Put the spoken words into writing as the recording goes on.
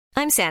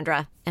I'm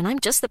Sandra, and I'm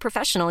just the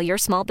professional your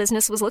small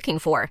business was looking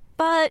for.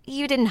 But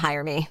you didn't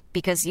hire me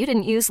because you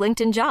didn't use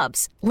LinkedIn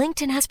Jobs.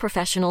 LinkedIn has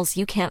professionals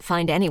you can't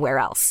find anywhere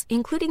else,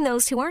 including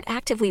those who aren't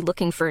actively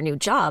looking for a new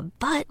job,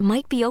 but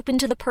might be open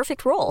to the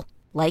perfect role,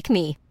 like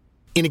me.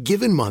 In a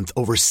given month,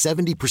 over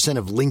 70%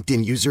 of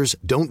LinkedIn users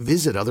don't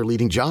visit other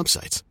leading job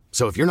sites.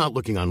 So if you're not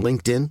looking on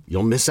LinkedIn,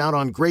 you'll miss out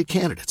on great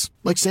candidates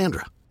like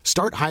Sandra.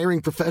 Start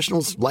hiring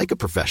professionals like a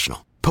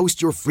professional.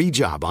 Post your free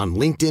job on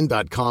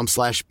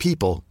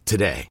linkedin.com/people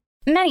today.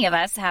 Many of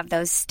us have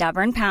those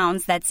stubborn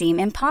pounds that seem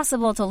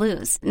impossible to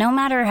lose, no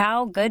matter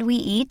how good we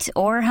eat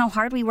or how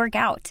hard we work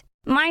out.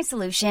 My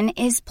solution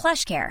is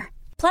PlushCare.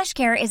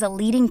 PlushCare is a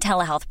leading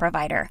telehealth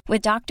provider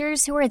with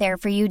doctors who are there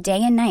for you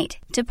day and night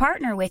to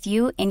partner with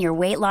you in your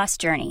weight loss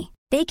journey.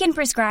 They can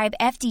prescribe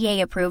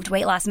FDA-approved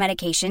weight loss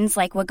medications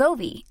like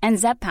Wegovy and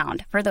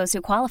Zepbound for those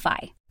who qualify.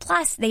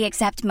 Plus, they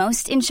accept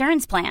most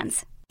insurance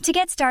plans. To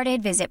get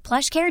started, visit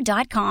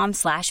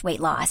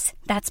plushcare.com/weightloss.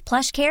 That's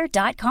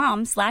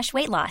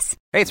plushcare.com/weightloss.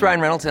 Hey, it's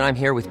Ryan Reynolds, and I'm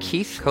here with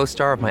Keith,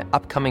 co-star of my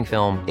upcoming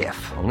film, If,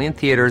 only in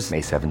theaters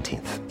May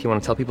 17th. Do you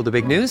want to tell people the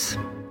big news?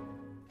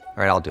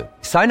 All right, I'll do it.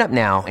 Sign up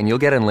now and you'll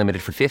get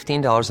unlimited for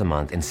 $15 a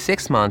month and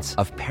 6 months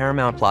of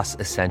Paramount Plus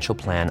Essential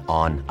Plan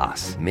on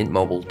us.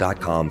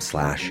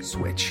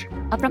 MintMobile.com/switch.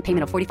 Upfront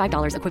payment of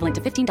 $45 equivalent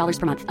to $15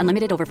 per month.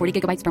 Unlimited over 40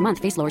 gigabytes per month.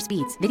 Face lower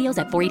speeds. Videos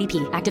at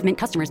 480p. Active Mint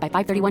customers by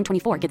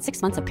 531.24 get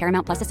 6 months of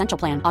Paramount Plus Essential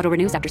Plan. Auto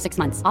renews after 6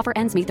 months. Offer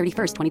ends May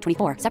 31st,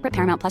 2024. Separate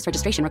Paramount Plus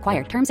registration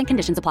required. Terms and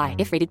conditions apply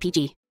if rated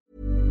PG.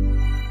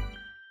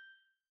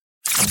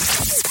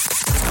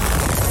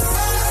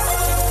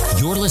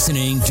 You're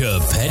listening to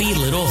Petty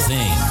Little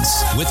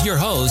Things with your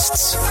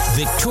hosts,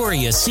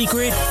 Victoria's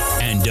Secret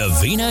and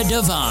Davina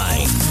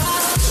Divine.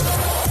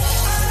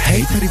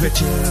 Hey, Petty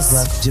Bitches.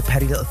 Welcome to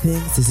Petty Little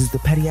Things. This is the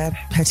Petty Queen,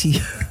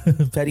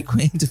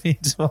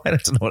 Davina Divine. I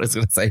don't know what I was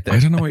going to say there. I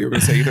don't know what you were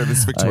going to say either. This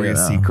is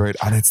Victoria's Secret,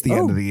 and it's the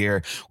end of the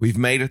year. We've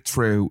made it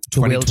through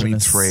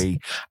 2023,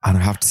 and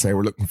I have to say,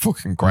 we're looking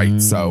fucking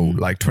great. So,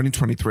 like,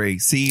 2023,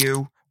 see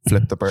you.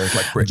 Flip the bird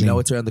like Britney. Do you know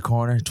what's around the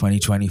corner?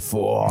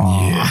 2024.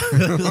 Yeah.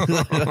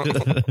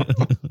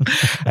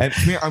 Come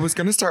here, I was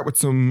going to start with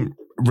some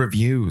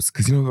reviews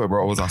because you know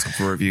we're always asking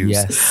for reviews.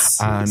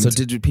 Yes. And so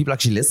did people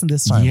actually listen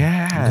this time?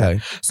 Yeah.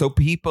 Okay. So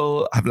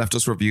people have left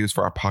us reviews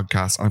for our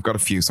podcast, and I've got a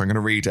few, so I'm going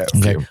to read out a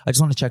few. I just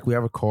want to check we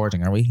are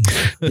recording. Are we?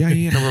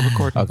 Yeah, no, we're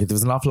recording. Okay. There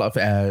was an awful lot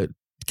of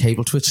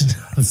cable twitching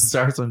at the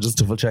start, so I'm just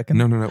double checking.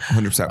 No,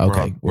 100%.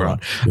 Okay, We're on.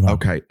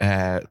 Okay.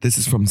 This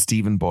is from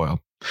Stephen Boyle.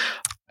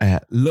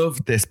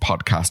 Love this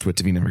podcast with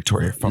Davina and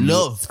Victoria.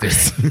 Love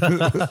this.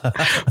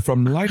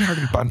 From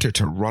lighthearted banter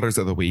to Rodders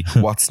of the Week,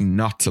 what's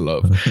not to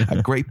love? A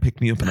great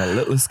pick-me-up and a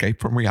little escape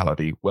from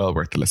reality. Well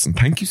worth the listen.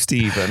 Thank you,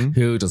 Stephen.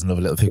 Who doesn't love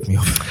a little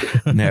pick-me-up?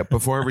 Now,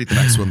 before I read the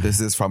next one, this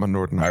is from a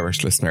Northern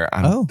Irish listener.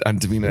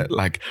 And Davina,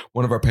 like,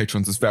 one of our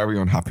patrons was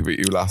very unhappy with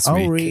you last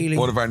week. Oh, really?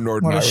 One of our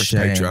Northern Irish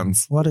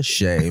patrons. What a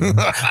shame.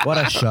 What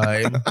a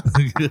shame.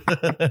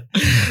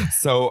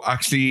 So,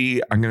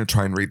 actually, I'm going to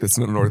try and read this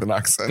in a Northern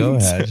accent. Go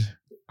ahead.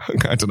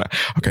 I don't know.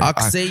 Okay. I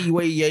see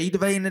where you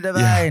Davina.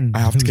 Yeah, I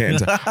have to get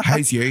into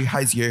how's you.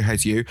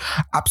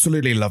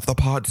 Absolutely love the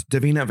pod.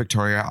 Davina and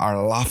Victoria are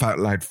laugh out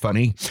loud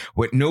funny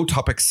with no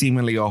topic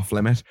seemingly off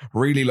limit.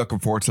 Really looking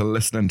forward to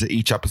listening to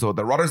each episode.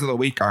 The Rodders of the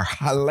Week are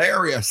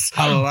hilarious.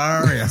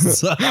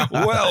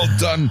 Well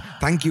done.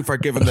 Thank you for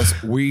giving this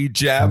wee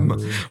gem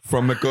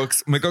from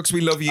McGooks. McGooks, we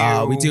love you.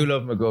 We do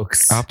love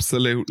McGooks.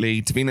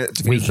 Absolutely.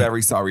 Davina's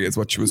very sorry is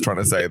what she was trying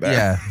to say there.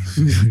 Yeah.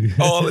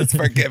 All is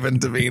forgiven,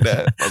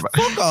 Davina.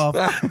 Fuck off.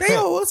 They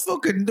always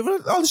fucking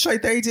all the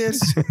shit they did.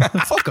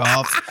 Fuck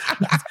off.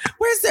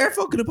 Where's their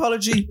fucking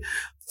apology?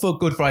 Fuck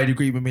Good Friday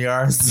agreement me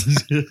arse.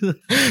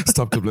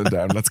 Stop doubling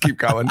down. Let's keep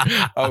going.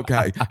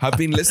 Okay. Have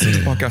been listening to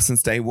podcasts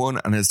since day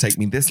one and it has taken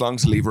me this long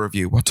to leave a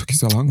review. What took you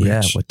so long,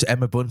 bitch? Yeah,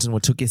 Emma Bunton,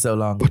 what took you so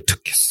long? What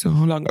took you so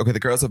long? Okay, the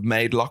girls have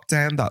made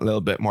lockdown that little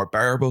bit more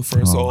bearable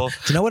for us all. Do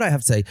you know what I have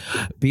to say?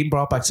 Being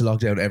brought back to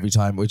lockdown every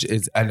time, which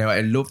is, I know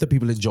I love that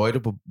people enjoyed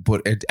it,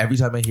 but every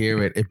time I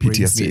hear it, it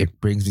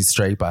brings me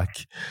straight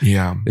back.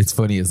 Yeah. It's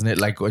funny, isn't it?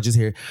 Like, I just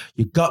hear,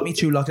 you got me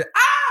through lockdown.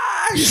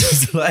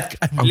 Just like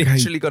I'm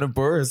literally gonna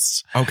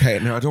burst. Okay,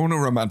 now I don't want to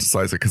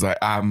romanticize it because I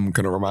am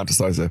gonna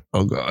romanticize it.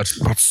 Oh god!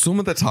 But some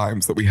of the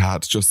times that we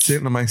had just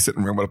sitting in my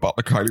sitting room with a bottle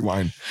of Kylie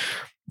wine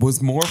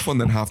was more fun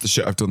than half the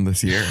shit I've done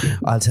this year.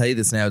 I'll tell you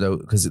this now though,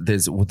 because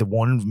there's the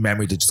one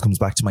memory that just comes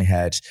back to my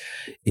head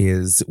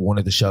is one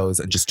of the shows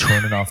and just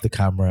turning off the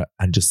camera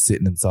and just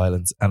sitting in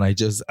silence. And I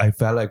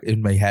felt like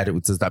in my head it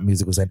was just that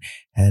music was saying,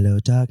 "Hello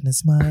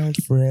darkness, my old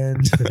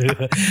friend."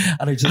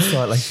 And I just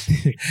thought like,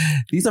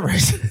 these are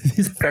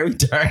very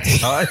dark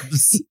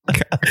times.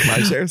 Can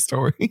I share a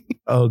story?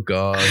 Oh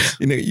god.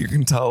 You know, you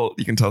can tell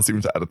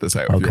Stephen to edit this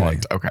out if you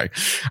want. Okay.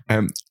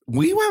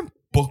 We went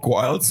buck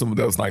wild some of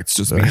those nights,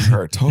 just me and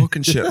her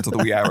talking shit until the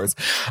wee hours.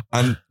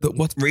 And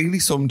what really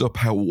summed up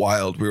how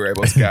wild we were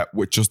able to get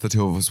with just the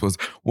two of us was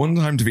one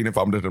time Davina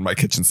vomited in my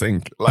kitchen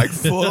sink, like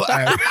full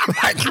out,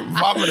 like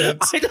vomited.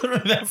 I don't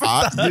remember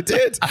that. You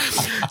did.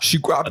 She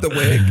grabbed the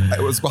wig.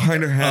 It was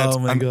behind her head. Oh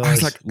my and gosh. I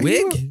was like,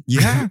 wig?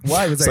 Yeah.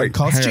 Why? Was there a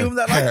costume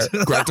that hair,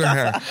 night? grabbed her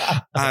hair.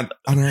 And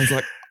I was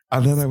like,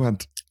 and then I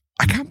went,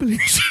 I can't believe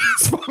she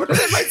just vomited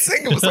in my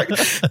sink. It was like,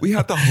 we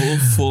had the whole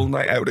full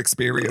night out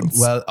experience.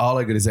 Well, all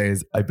I'm going to say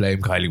is I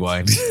blame Kylie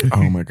Wine.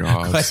 Oh my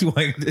God. Kylie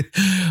Wine.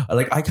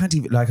 Like, I can't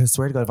even, like, I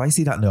swear to God, if I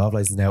see that in the off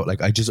license now,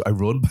 like, I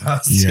run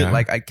past it.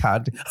 Like, I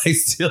can't, I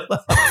still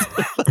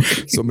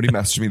Somebody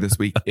messaged me this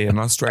week in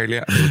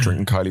Australia and they were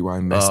drinking Kylie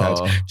Wine and they said,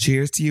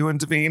 cheers to you and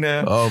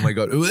Davina. Oh my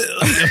God.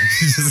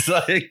 Just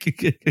like,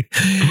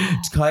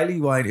 Kylie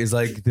Wine is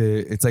like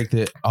it's like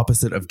the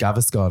opposite of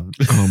Gaviscon.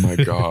 Oh my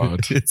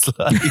God. It's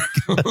like,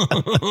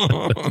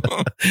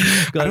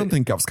 I don't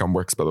think Gaviscon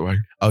works, by the way.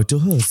 Oh, it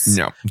does?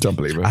 No, don't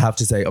believe it. I have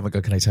to say, oh my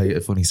God, can I tell you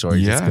a funny story?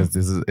 Yeah.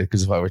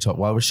 Because while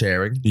we're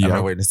sharing,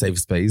 and we're in a safe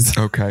space.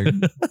 Okay.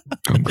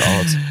 Oh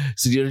God.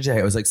 So the other day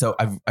I was like, so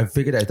I've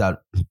figured out that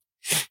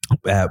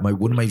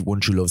one of my one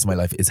true loves in my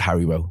life is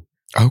Haribo.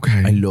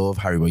 Okay. I love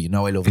Haribo. You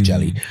know I love a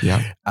jelly.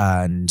 Yeah.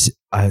 And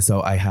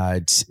so I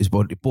had,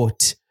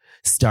 but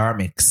Star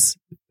Mix,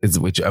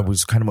 which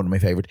was kind of one of my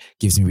favorite,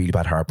 gives me really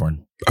bad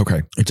heartburn.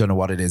 Okay. I don't know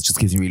what it is, just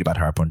gives me really bad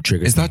heartburn.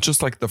 Triggers. Is that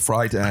just like the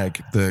fried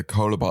egg, the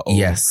cola bottle?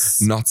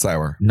 Yes. Not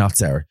sour. Not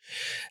sour.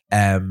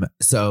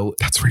 So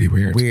that's really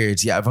weird.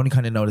 Weird. Yeah. I've only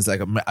kind of noticed,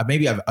 like,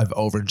 maybe I've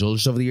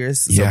overindulged over the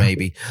years. So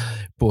maybe.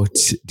 But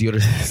the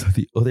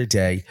other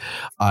day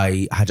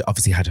I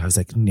was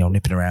like,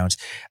 nipping around,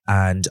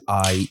 and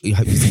I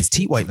used these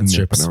teeth whitening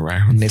strips.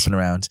 Nipping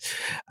around.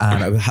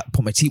 And I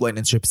put my teeth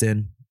whitening strips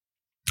in.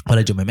 When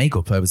I do my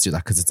makeup, I always do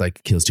that because it's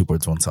like kills two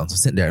birds with one stone. So I'm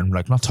sitting there and I'm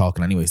like not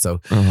talking anyway. So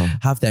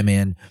have them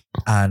in,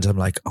 and I'm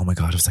like, oh my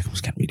God, I was like, I'm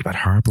just getting really bad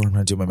heartburn when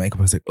I do my makeup.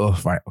 I was like,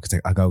 oh, right, okay,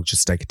 I'll go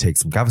just like take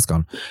some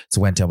Gaviscon. So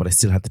I went down, but I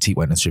still had the teeth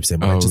whitening strips in.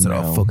 But I just said,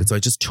 oh fuck it. So I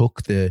just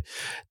took the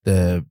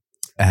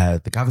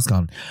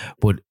Gaviscon.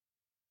 But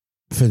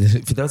for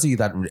those of you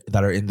that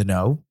are in the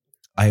know,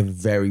 I have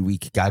very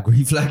weak gag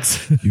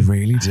reflex. You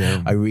really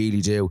do. I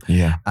really do.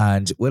 Yeah.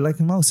 And well, like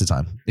most of the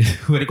time,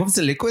 when it comes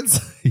to liquids,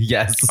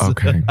 yes.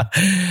 Okay.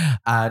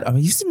 And I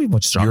used to be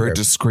much stronger. You're a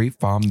discreet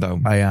femme, though.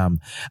 I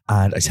am.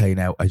 And I tell you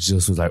now, I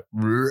just was like,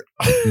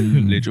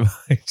 literally,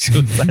 I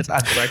just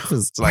had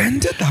breakfast. Like, when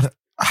did that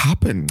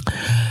happen?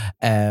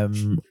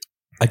 Do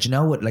you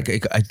know what? Like,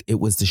 it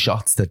was the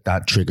shots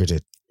that triggered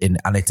it. And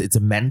it's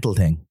a mental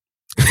thing.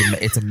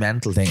 It's a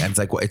mental thing, and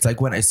it's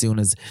like when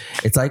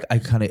I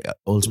kind of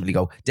ultimately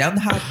go down the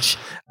hatch,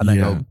 and then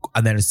go,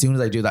 and then as soon as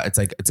I do that, it's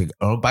like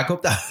oh, back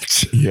up the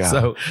hatch. Yeah.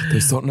 So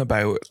there's something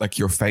about like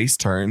your face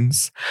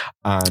turns,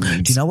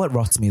 and do you know what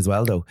rots me as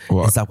well though?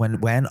 What? Is that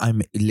when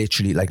I'm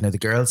literally like, now the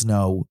girls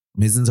know,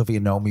 Miz and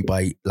Sophia know me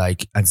by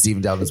like, and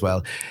Stephen Down as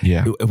well.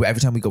 Yeah. Every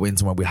time we go in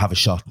somewhere, we have a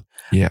shot.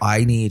 Yeah.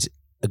 I need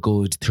a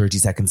good 30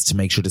 seconds to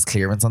make sure there's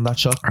clearance on that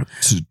shot.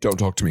 So don't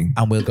talk to me.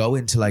 And we'll go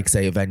into like,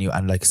 say, a venue,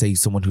 and like, say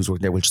someone who's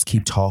working there will just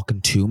keep talking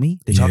to me.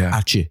 They talk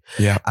at you.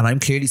 Yeah. And I'm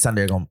clearly standing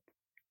there going,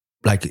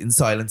 like, in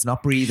silence,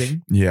 not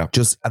breathing. Yeah.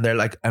 And they're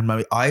like, and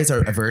my eyes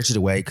are averted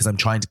away because I'm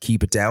trying to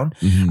keep it down.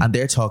 Mm-hmm. And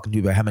they're talking to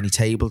me about how many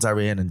tables are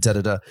in and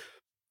da-da-da.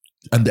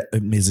 And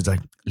Miz is like,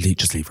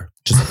 just leave her.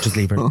 Just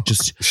leave her.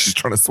 She's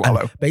trying to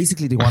swallow. And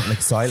basically, they want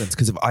like silence,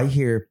 because if I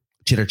hear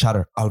chitter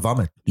chatter, I'll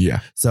vomit.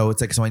 Yeah. So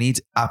it's like, so I need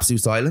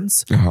absolute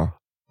silence.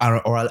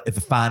 Or if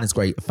a fan is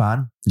great, a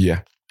fan.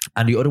 Yeah.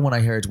 And the other one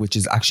I heard, which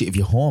is actually if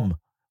you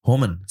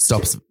humming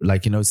stops,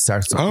 like,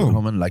 starts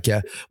humming, like,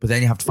 yeah. But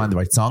then you have to find the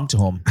right song to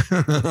hum.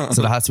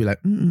 So there has to be like,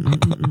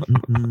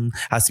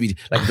 has to be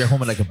like, if they're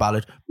humming like a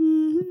ballad.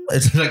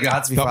 It's like, it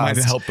has to be that fast.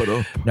 That might help it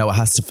up. No, it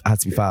has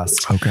to be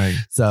fast. Okay.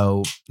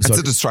 So it's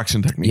a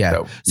distraction technique,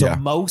 though. So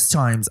most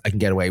times I can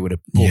get away with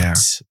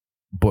it,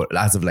 but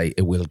as of late,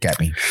 it will get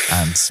me.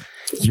 And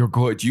you're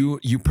good. You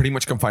pretty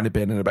much can find a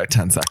bin in about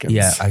 10 seconds.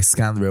 Yeah, I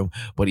scanned the room.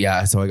 But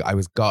yeah, so I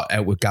got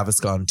out with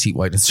Gaviscon teeth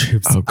whitening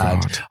strips. Oh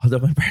God. And although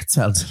my breath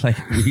smelled like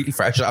really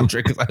fresh after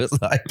it, because I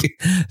was like,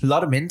 a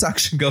lot of mint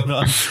action going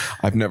on.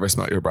 I've never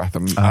smelled your breath.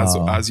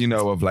 As you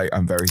know of late,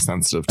 I'm very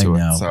sensitive to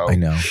it. So I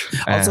know.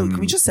 Also, can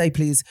we just say,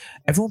 please,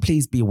 everyone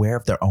please be aware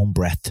of their own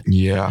breath.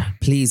 Yeah.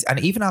 Please. And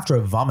even after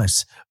a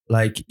vomit,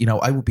 like,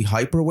 I would be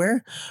hyper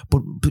aware,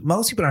 but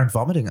most people aren't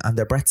vomiting and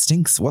their breath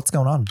stinks. What's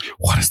going on?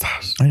 What is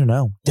that? I don't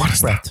know. What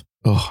is breath?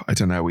 Oh, I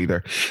don't know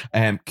either.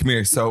 Come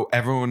here. So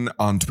everyone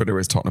on Twitter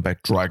is talking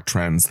about drag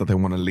trends that they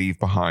want to leave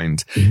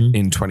behind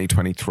in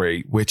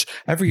 2023, which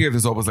every year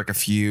there's always like a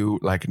few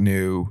like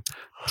new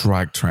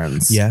drag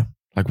trends. Yeah.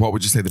 Like, what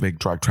would you say the big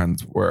drag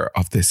trends were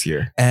of this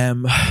year?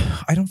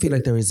 I don't feel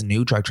like there is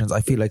new drag trends. I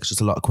feel like it's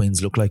just a lot of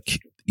queens look like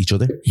each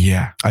other.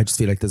 Yeah. I just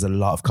feel like there's a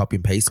lot of copy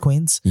and paste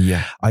queens.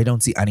 Yeah. I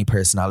don't see any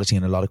personality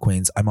in a lot of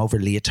queens. I'm over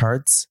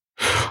leotards.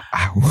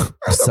 Ow.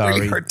 Sorry.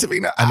 Really hurt,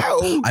 Davina.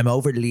 Ow. I'm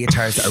over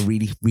leotards that are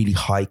really, really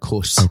high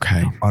cut.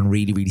 Okay. On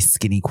really, really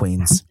skinny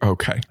queens.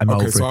 Okay. I'm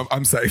over so it.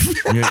 I'm safe.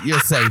 You're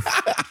safe.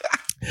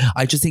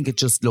 I just think it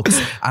just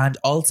looks, and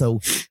also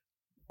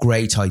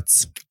grey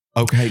tights.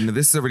 Okay, now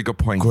this is a really good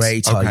point.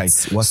 Grey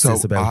tights. Okay. What's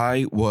this about?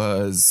 I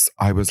was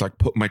like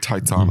putting my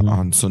tights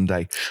on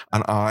Sunday,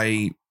 and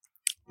I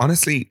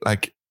honestly,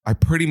 like, I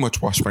pretty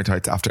much wash my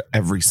tights after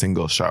every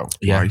single show,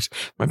 right?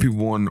 Might be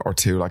one or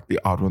two, like the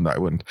odd one that I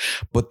wouldn't.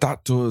 But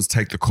that does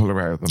take the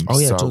colour out of them. Oh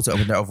yeah, so, it does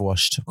when they're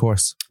overwashed, of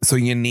course. So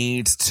you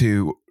need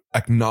to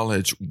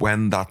acknowledge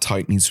when that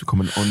tight needs to become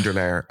an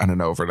underlayer and an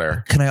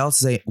overlayer. Can I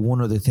also say one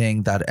other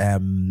thing that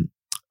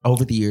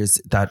over the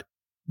years that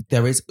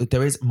there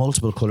is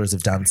multiple colours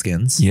of dance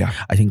skins. Yeah.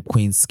 I think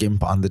queens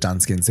skimp on the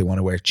dance skins. They want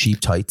to wear cheap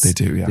tights. They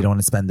do, yeah. They don't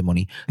want to spend the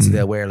money. So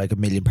they'll wear like a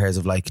million pairs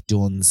of like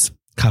Dunn's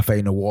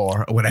Cafe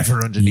Noir or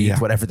whatever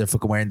underneath, whatever they're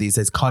fucking wearing these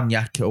days,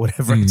 cognac or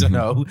whatever, I don't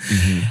know.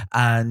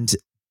 And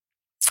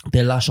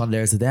they lash on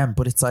layers of them,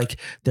 but it's like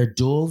they're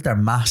dull, they're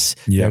matte,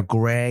 they're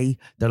grey,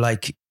 they're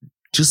like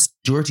just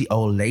dirty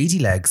old lady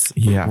legs.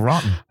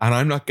 Rotten. And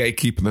I'm not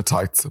gatekeeping the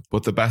tights,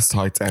 but the best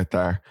tights out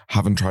there,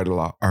 haven't tried a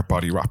lot, are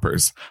body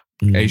wrappers.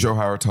 Asia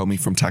O'Hara told me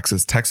from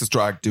Texas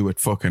drag do it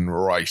fucking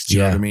right. Do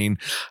you know what I mean?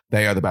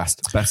 They are the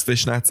best. Best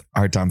fishnets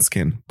are dance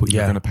skin, but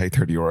you're going to pay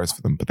 €30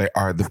 for them, but they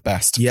are the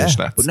best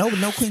fishnets. But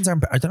no queens they're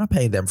not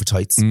paying them for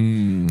tights.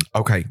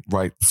 Okay,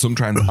 right. Some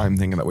trends I'm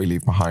thinking that we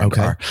leave behind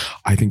are,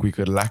 I think we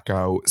could let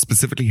go,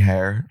 specifically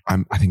hair.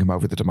 I think I'm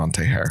over the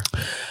Diamante hair.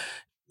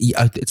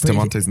 Yeah, it's very,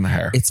 Diamante's in the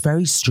hair. It's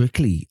very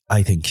strictly,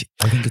 I think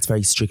it's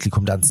very strictly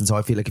come dancing. So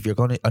I feel like if you're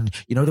going to, and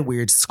you know the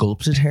weird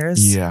sculpted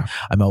hairs? Yeah.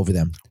 I'm over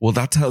them. Well,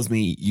 that tells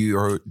me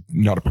you're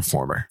not a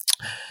performer.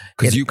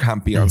 Because you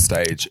can't be on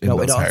stage in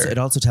those hair. It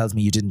also tells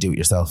me you didn't do it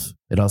yourself.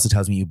 It also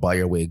tells me you buy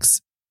your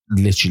wigs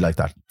literally like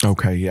that.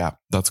 Okay, yeah.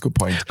 That's a good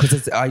point.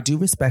 Because I do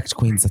respect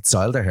queens that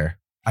style their hair.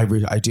 I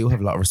do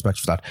have a lot of respect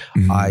for that.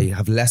 I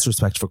have less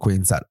respect for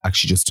queens that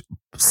actually just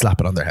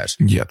slap it on their head.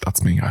 Yeah,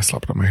 that's me. I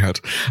slap it on my head.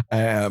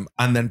 And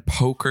then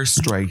poker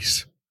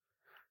straight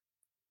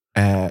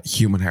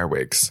human hair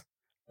wigs.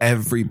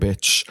 Every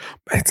bitch,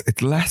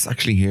 it's less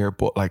actually here,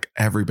 but like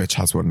every bitch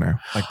has one now.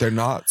 Like they're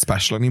not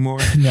special anymore.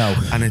 No.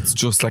 And it's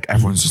just like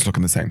everyone's just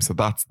looking the same. So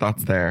that's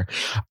there.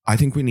 I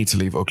think we need to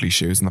leave ugly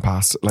shoes in the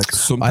past. Like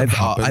something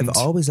happened. I've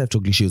always left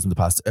ugly shoes in the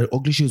past.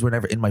 Ugly shoes were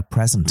never in my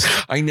present.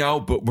 I know,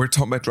 but we're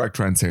talking about drag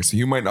trends here. So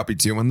you might not be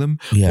doing them.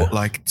 Yeah. But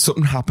like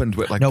something happened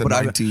with like the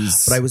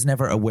 90s. But I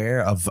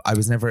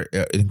was never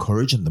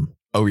encouraging them.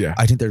 Oh yeah,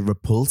 I think they're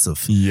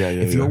repulsive. Yeah.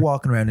 If you're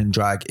walking around in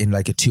drag in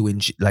like a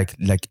 2-inch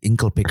like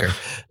inkle picker,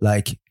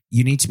 like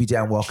you need to be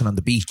down walking on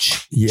the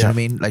beach. Do you know what I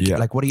mean?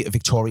 Like what are you, a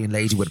Victorian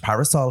lady with a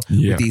parasol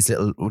with these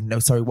little? No,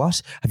 sorry,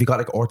 what? Have you got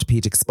like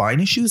orthopedic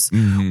spine issues?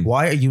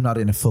 Why are you not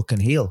in a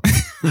fucking heel?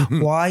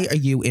 Why are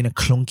you in a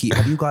clunky?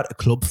 Have you got a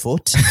club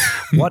foot?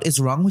 What is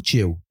wrong with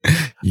you?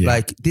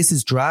 Like this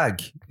is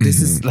drag. This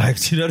is like,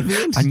 do you know what I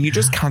mean? And you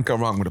just can't go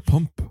wrong with a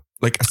pump,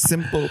 like a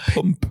simple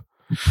pump.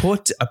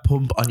 Put a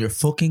pump on your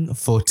fucking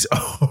foot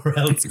or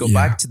else go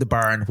back to the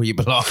barn where you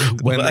belong.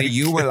 When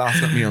you were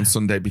laughing at me on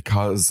Sunday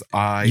because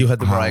you had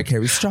the Mariah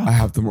Carey strap. I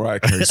have the Mariah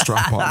Carey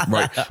strap on,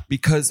 right?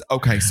 Because,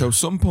 okay, so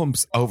some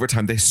pumps over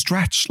time, they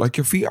stretch, like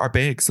your feet are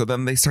big, so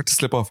then they start to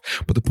slip off,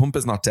 but the pump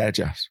is not dead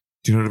yet.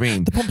 Do you know what I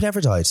mean? The pump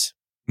never died.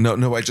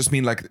 No, I just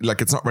mean like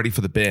it's not ready for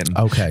the bin.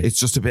 Okay. It's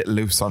just a bit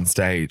loose on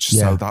stage.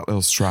 So that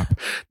little strap.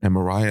 Now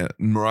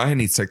Mariah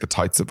needs to take the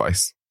tights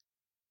advice.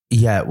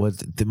 Yeah, well,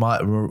 do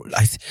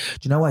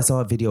you know, I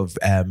saw a video of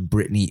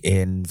Britney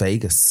in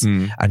Vegas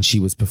and she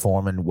was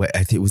performing with,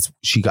 I think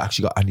she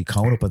actually got Andy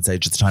Cohen up on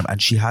stage at the time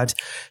and she had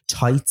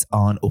tights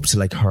on up to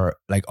like her,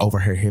 like over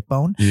her hip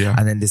bone. Yeah.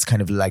 And then this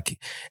kind of like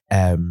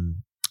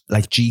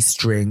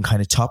G-string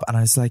kind of top. And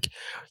I was like,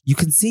 you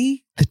can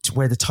see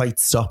where the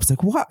tights stop. It's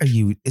like, what are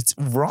you? It's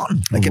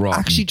rotten. Like it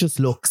actually just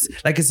looks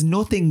like it's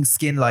nothing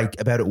skin-like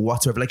about it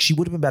whatsoever. Like she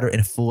would have been better in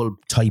a full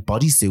tight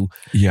bodysuit.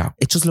 Yeah.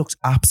 It just looked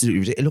absolutely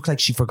ridiculous. It looked like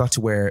she forgot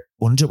to wear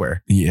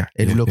underwear. Yeah.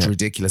 It looked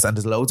ridiculous. And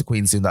there's loads of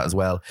queens doing that as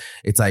well.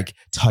 It's like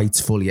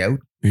tights fully out.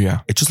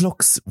 Yeah. It just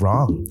looks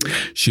wrong.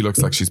 She looks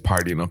like she's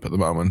partying up at the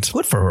moment.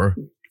 Good for her.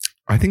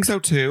 I think so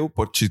too,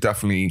 but she's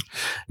definitely...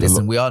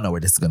 Listen, we all know where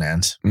this is going to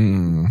end.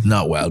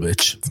 Not well,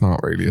 bitch. It's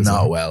not really, is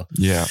Not it? well.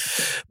 Yeah.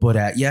 But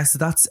so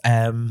that's...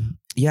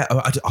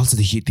 also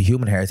the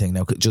human hair thing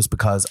now, just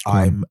because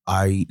I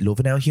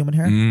love now human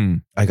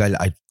hair.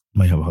 Like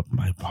my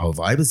whole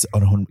vibe is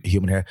on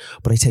human hair,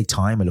 but I take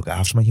time. I look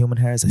after my human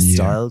hairs. I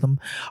style them.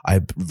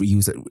 I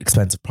use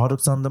expensive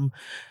products on them.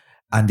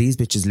 And these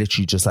bitches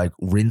literally just like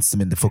rinse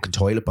them in the fucking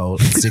toilet bowl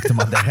and stick them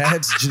on their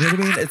head. Do you know what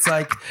I mean? It's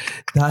like,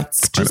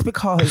 that's just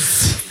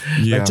because,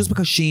 like, just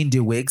because Shein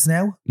do wigs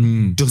now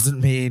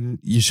doesn't mean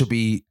you should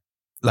be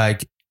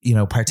like, you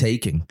know,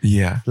 partaking.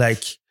 Yeah.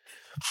 Like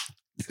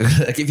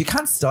if you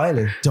can't style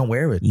it, don't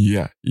wear it.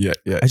 Yeah.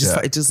 It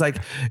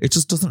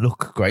just doesn't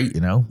look great,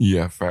 you know?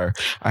 Yeah, fair.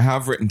 I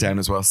have written down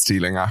as well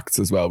stealing acts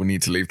as well. We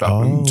need to leave that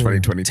in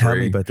 2023. Tell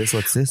me about this.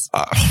 What's this?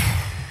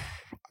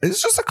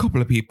 It's just a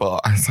couple of people.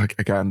 I was like,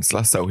 again, it's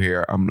less so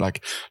here. I'm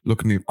like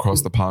looking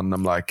across the pond and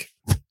I'm like,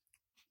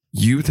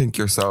 you think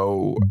you're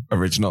so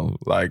original.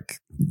 Like,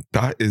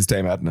 that is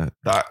Dame Edna.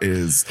 That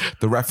is,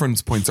 the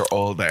reference points are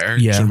all there.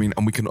 Do you know what I mean?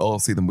 And we can all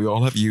see them. We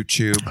all have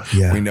YouTube.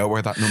 Yeah. We know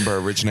where that number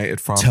originated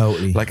from.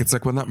 Totally. Like, it's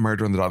like when that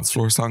Murder on the Dance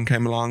Floor song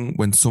came along,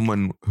 when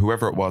someone,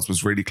 whoever it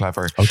was really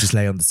clever. Oh, just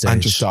lay on the stage.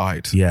 And just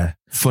died. Yeah.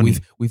 Funny.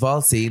 We've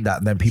all seen that,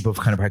 and then people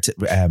have kind of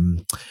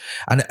and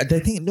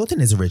they think nothing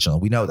is original.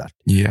 We know that.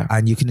 Yeah.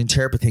 And you can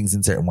interpret things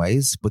in certain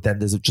ways, but then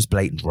there's just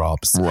blatant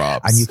robs.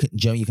 And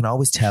you can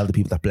always tell the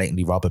people that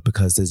blatantly rob it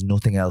because there's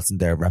nothing else in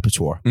their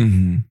repertoire.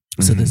 Mm-hmm.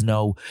 So there's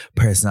no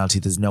personality,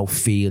 there's no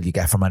feel you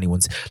get from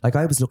anyone's. Like,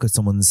 I always look at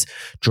someone's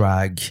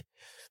drag,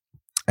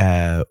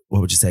 what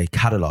would you say,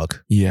 catalogue.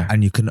 Yeah.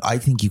 And I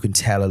think you can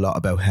tell a lot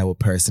about how a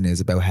person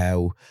is, about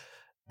how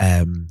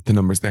the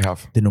numbers they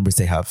have.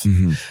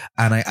 Mm-hmm.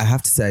 And I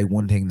have to say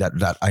one thing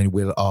that I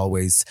will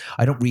always,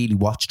 I don't really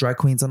watch drag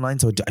queens online,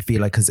 so I feel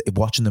like, because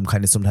watching them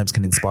kind of sometimes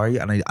can inspire you,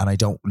 and I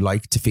don't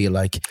like to feel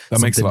like that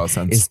makes a lot of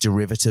sense. Is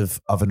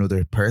derivative of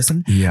another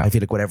person. Yeah. I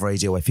feel like whatever I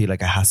do, I feel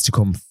like it has to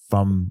come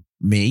from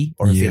me,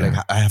 or I feel like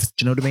I have, do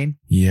you know what I mean?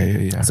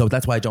 Yeah. So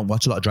that's why I don't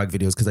watch a lot of drag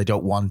videos, because I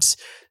don't want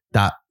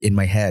that in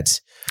my head.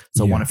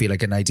 So I want to feel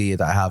like an idea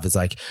that I have is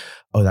like,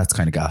 oh, that's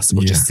kind of gas,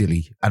 or just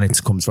silly, and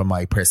it comes from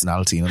my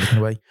personality in another kind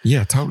of way.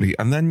 Yeah, totally.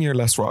 And then you're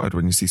less rotted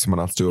when you see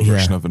someone else do a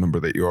version of a number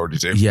that you already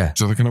do. Yeah,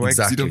 so the kind of way,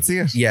 because you don't see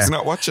it. Yeah, you're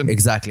not watching.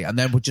 Exactly. And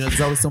then, but you know, there's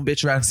always some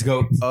bitch around to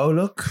go, oh,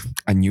 look,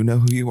 and you know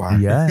who you are.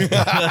 Yeah.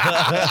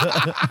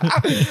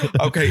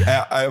 Okay,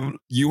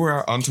 you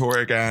were on tour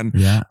again.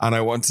 Yeah, and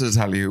I wanted to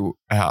tell you,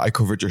 I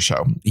covered your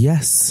show.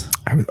 Yes,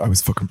 I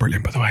was fucking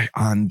brilliant, by the way,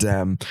 and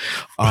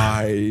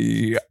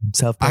I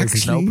self-praise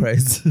is no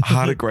praise.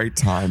 Had a great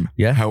time.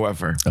 Yeah.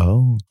 However,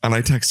 and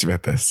I texted you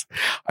about this.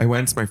 I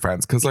went to my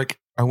friends because, like,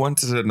 I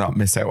wanted to not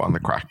miss out on the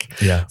crack.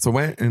 Yeah. So I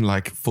went in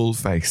like full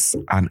face,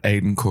 and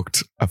Aidan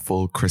cooked a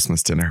full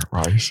Christmas dinner,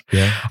 right?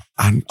 Yeah.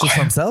 And just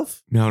for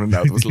himself? No.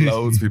 There was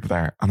loads of people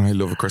there, and I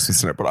love a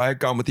Christmas dinner. But I had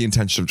gone with the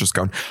intention of just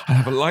going, I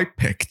have a light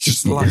pick,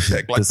 just a light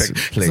pick.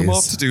 Because I'm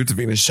off to do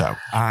Davina's show.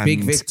 And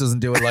Big Vic doesn't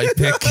do a light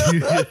pick.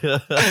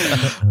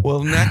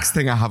 Well, next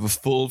thing, I have a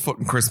full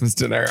fucking Christmas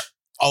dinner.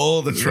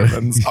 All the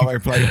trimmings on my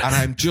plate, and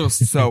I'm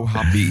just so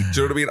happy. Do you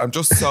know what I mean? I'm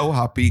just so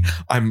happy.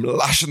 I'm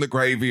lashing the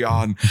gravy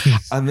on,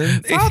 and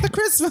then Father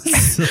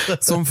Christmas.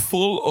 So I'm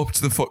full up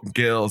to the fucking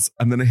gills,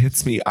 and then it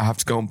hits me. I have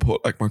to go and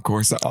put like my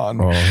corset on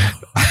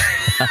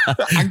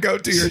and go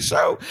do your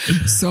show.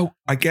 So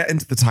I get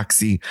into the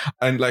taxi,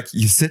 and like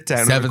you sit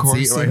down.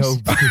 7-seater, I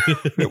hope.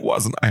 It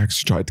wasn't. I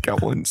actually tried to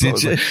get one. So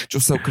Did you? Like,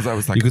 just so, because I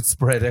was like, you could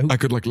spread out. I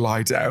could like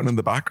lie down in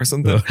the back or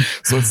something.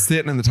 So I'm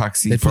sitting in the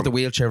taxi. They put the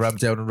wheelchair ramp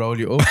down and roll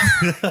you up.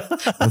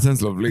 That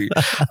sounds lovely.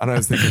 And I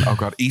was thinking, oh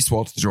God, East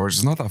Wall to the George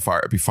is not that far.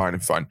 It'd be fine.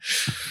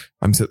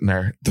 I'm sitting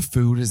there. The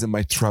food is in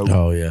my throat.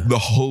 Oh yeah. The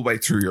whole way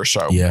through your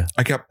show. Yeah.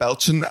 I kept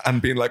belching and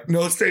being like,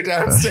 no, stay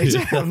down.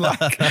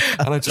 Like,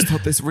 and I just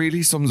thought this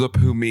really sums up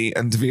who me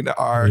and Davina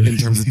are in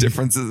terms of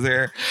differences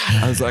there.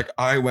 I was like,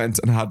 I went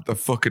and had the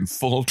fucking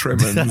full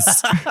trimmings.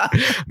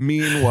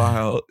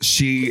 Meanwhile,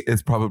 she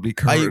is probably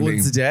currently, I eat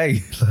once a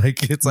day.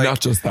 Like, it's like,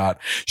 not just that.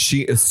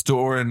 She is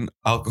storing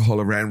alcohol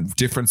around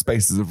different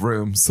spaces of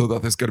rooms so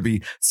that there's going to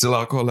be still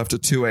alcohol left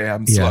at 2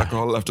 a.m., still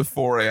alcohol left at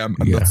 4 a.m.,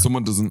 and that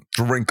someone doesn't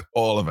drink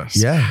all of it.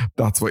 Yeah.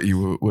 That's what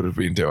you would have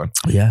been doing.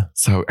 Yeah.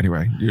 So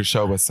anyway, your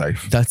show was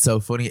safe. That's so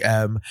funny.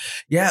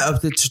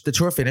 The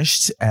tour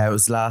finished. It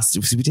was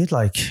we did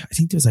like, I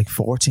think there was like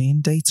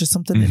 14 dates or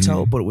something in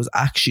total, but it was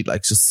actually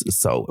like just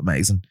so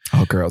amazing.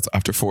 Oh, girls,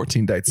 after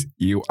 14 dates,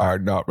 you are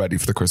not ready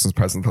for the Christmas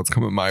present that's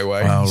coming my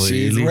way. Oh, really?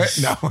 She's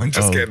rich. No, I'm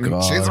just kidding.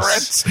 Gosh.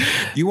 She's rich.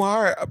 You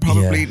are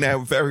probably now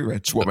very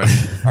rich woman,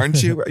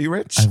 aren't you? Are you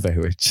rich? I'm very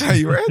rich. Are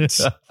you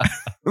rich?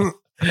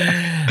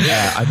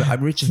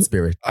 I'm rich in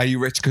spirit. Are you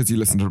rich because you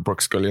listen to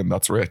Brooke Scullion?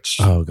 That's rich.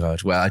 Oh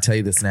God. Well, I tell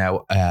you this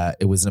now,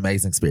 it was an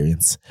amazing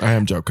experience. I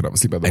am joking,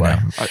 obviously, by the way.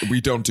 We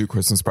don't do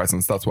Christmas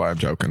presents. That's why I'm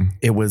joking.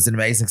 It was an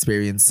amazing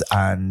experience,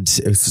 and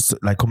it was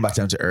just like coming back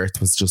down to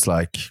earth was just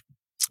like,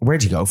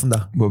 where'd you go from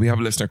that? Well, we have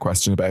a listener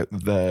question about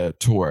the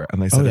tour,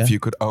 and they said if you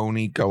could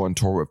only go on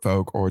tour with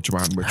Vogue or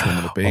Joanne, which one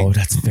would it be? Oh,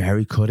 that's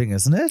very cutting,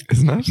 isn't it?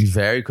 Isn't it?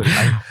 Very cutting.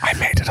 I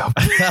made it up.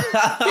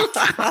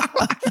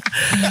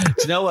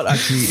 Do you know what?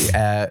 Actually,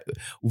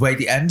 by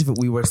the end of it,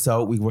 we were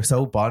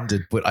so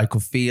bonded, but I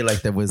could feel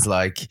like there was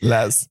like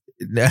less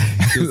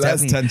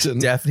tension.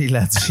 Definitely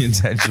less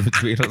tension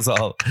between us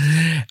all.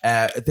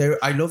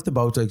 I love them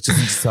both, like, just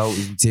in so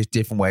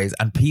different ways,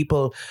 and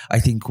people I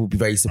think will be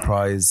very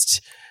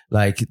surprised.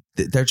 Like,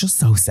 they're just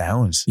so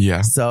sound.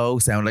 Yeah. So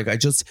sound. Like, I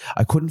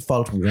couldn't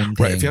fault one thing.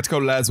 Right, if you had to go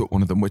Les with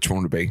one of them, which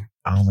one would it be?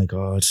 Oh my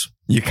God.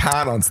 You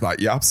can answer that.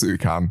 You absolutely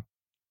can.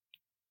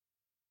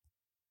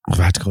 If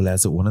I had to go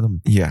Les with one of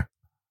them. Yeah.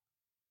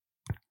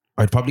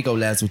 I'd probably go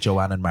Les with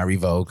Joanne and marry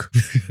Vogue.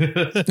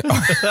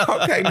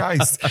 Okay,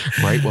 nice.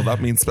 Right, well, that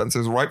means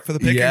Spencer's right for the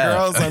picking,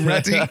 girls. I'm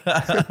ready.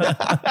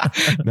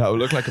 No, it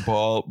looked like a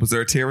ball. Was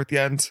there a tear at the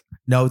end?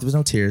 No, there was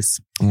no tears.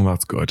 Oh,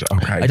 that's good.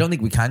 Okay. I don't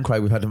think we can cry.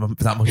 We've had that much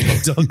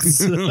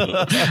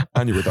Botox.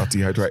 And you were that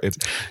dehydrated.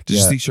 Did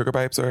you see Sugar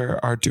Babes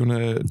are doing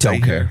a day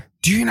Don't care. here?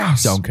 Do you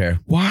not? Don't care.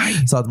 Why?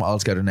 Saw them all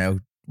together now.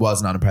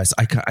 Was not impressed.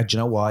 Do you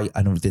know why?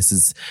 I know this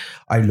is.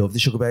 I love the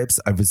Sugar Babes.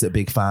 I was a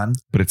big fan.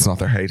 But it's not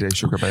their heyday,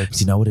 Sugar Babes.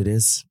 Do you know what it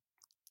is?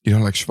 You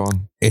don't like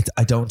Siobhan?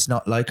 I don't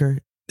not like her.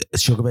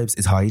 Sugar Babes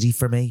is Heidi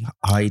for me.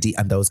 Heidi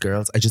and those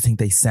girls. I just think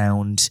they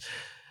sound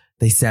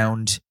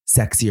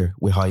sexier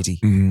with Heidi.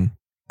 Mm-hmm.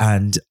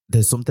 And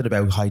there's something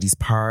about Heidi's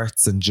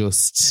parts and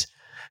just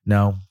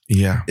no.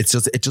 Yeah. It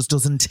just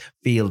doesn't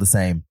feel the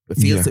same.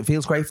 It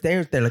feels great.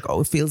 They're like,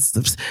 oh, it feels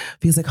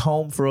like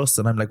home for us.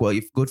 And I'm like, well,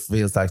 good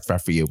feels like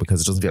that for you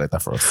because it doesn't feel like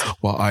that for us.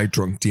 Well, I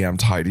drunk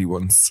DM'd Heidi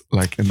once,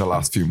 like in the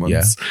last few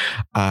months.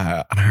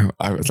 Yeah. And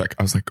I was like,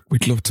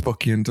 we'd love to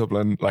book you in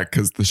Dublin, like,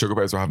 because the Sugar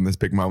Babes were having this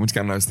big moment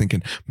again. And I was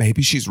thinking,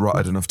 maybe she's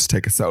rotted enough to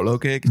take a solo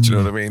gig. Do you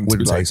know what I mean?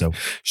 Wouldn't say so.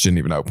 She didn't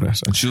even open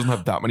it. And she doesn't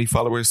have that many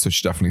followers, so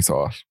she definitely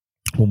saw it.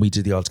 When we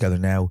did the All Together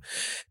Now,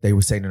 they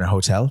were staying in a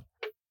hotel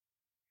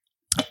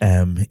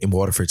in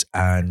Waterford,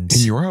 and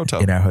in your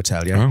hotel, in our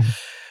hotel, yeah. Oh.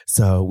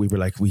 So we were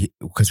like,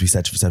 because we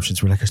said to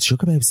receptions, we're like,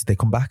 Sugar Babes, did they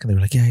come back? And they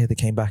were like, yeah, they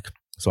came back.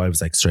 So I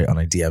was like, straight on,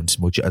 I DM'd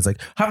Muji. I was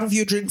like, having a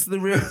few drinks in the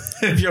room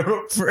if you're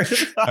up for it.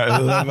 I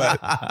love it.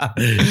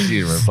 She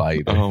didn't reply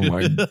either. Oh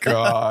my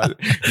God.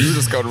 You were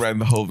just going around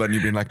the whole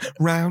venue being like,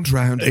 round,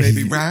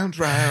 baby, round.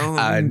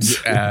 And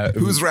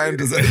whose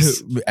round is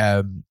it?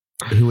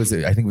 Who was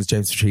it? I think it was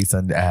James Patrice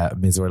and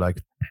Miz were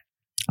like,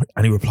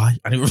 any reply?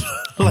 Like,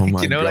 oh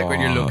my you know, God. like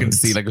when you're looking to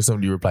see like if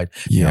somebody replied.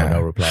 Yeah.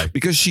 No reply.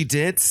 Because she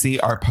did see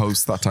our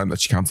post that time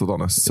that she cancelled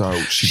on us. So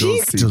she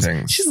does see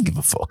things. She doesn't give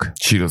a fuck.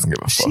 She doesn't give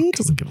a fuck. She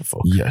doesn't give a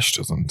fuck. Yeah, she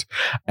doesn't.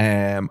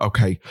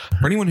 Okay.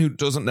 For anyone who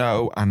doesn't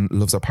know and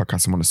loves our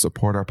podcast and want to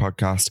support our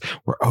podcast,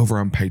 we're over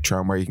on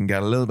Patreon where you can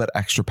get a little bit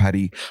extra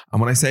petty. And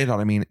when I say that,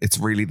 I mean, it's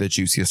really the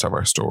juiciest of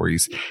our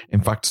stories.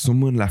 In fact,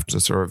 someone left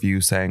us a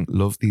review saying,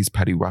 love these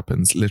petty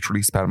weapons.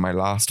 Literally spend my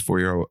last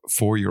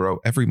 €4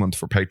 every month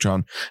for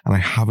Patreon. And I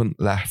haven't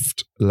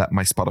let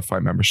my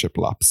Spotify membership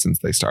lapse since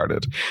they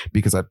started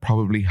because I'd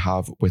probably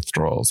have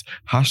withdrawals.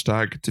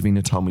 Hashtag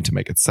Davina told me to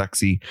make it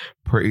sexy.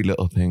 Pretty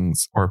little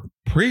things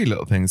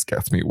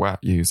gets me wet.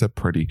 You said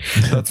pretty.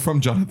 That's from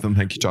Jonathan.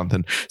 Thank you,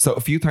 Jonathan. So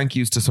a few thank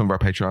yous to some of our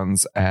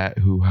patrons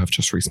who have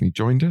just recently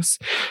joined us.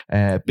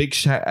 Big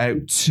shout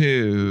out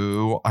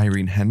to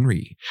Irene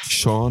Henry,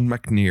 Sean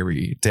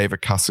McNeary,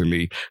 David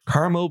Casserly,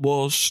 Carmel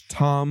Walsh,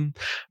 Tom,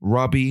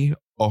 Robbie,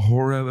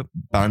 Ahura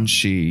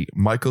Banshee,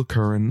 Michael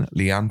Curran,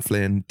 Leanne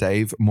Flynn,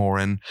 Dave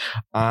Moran,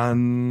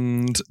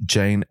 and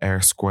Jane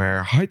Eyre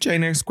Square. Hi,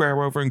 Jane Eyre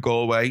Square over in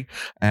Galway.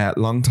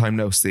 Long time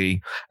no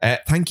see.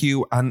 Thank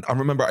you. And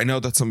remember, I know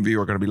that some of you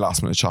are going to be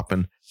last minute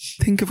shopping.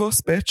 Think of us,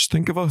 bitch.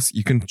 Think of us.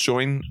 You can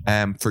join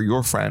for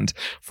your friend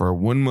for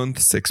 1 month,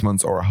 6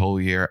 months, or a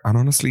whole year. And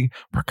honestly,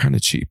 we're kind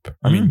of cheap.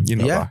 I mean, you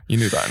know that. You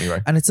knew that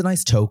anyway. And it's a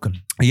nice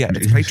token. Yeah,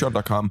 it's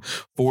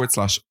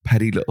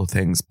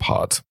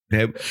patreon.com/pettylittlethingspod.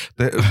 Now,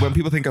 when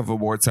people think of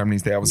award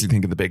ceremonies, they obviously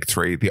think of the big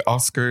three: the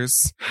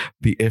Oscars,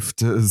 the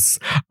IFTAs,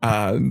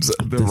 and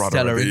the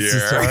Rodder of the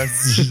Year.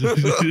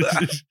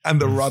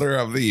 And the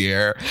Rodder of the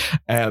Year.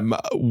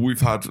 We've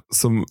had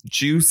some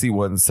juicy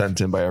ones sent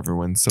in by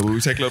everyone. So will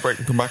we take a little break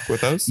and come back with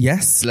those?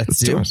 Yes, let's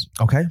do it.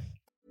 Okay.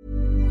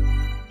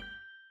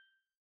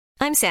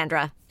 I'm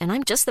Sandra, and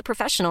I'm just the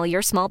professional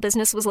your small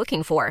business was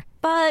looking for.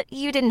 But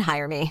you didn't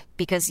hire me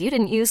because you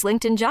didn't use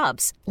LinkedIn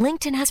Jobs.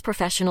 LinkedIn has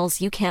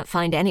professionals you can't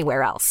find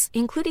anywhere else,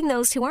 including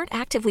those who aren't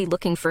actively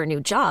looking for a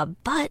new job,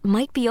 but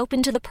might be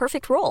open to the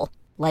perfect role,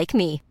 like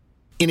me.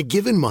 In a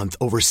given month,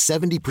 over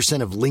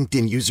 70% of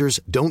LinkedIn users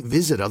don't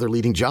visit other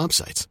leading job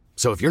sites.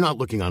 So if you're not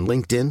looking on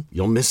LinkedIn,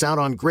 you'll miss out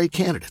on great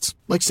candidates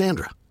like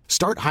Sandra.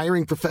 Start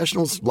hiring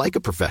professionals like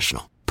a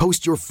professional.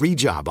 Post your free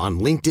job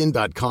on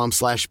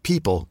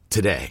linkedin.com/people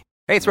today.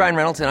 Hey, it's Ryan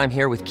Reynolds, and I'm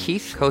here with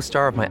Keith,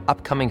 co-star of my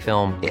upcoming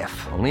film,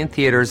 If, only in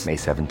theaters May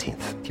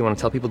 17th. Do you want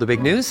to tell people the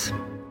big news?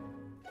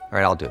 All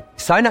right, I'll do it.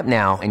 Sign up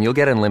now and you'll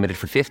get unlimited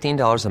for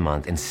 $15 a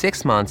month and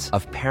 6 months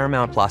of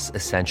Paramount Plus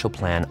Essential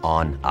Plan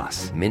on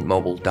us.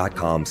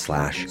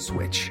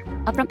 MintMobile.com/switch.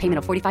 Upfront payment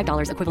of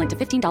 $45 equivalent to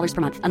 $15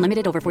 per month.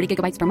 Unlimited over 40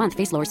 gigabytes per month.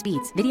 Face lower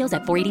speeds. Videos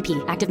at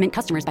 480p. Active Mint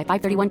customers by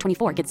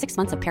 531.24 get 6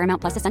 months of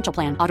Paramount Plus Essential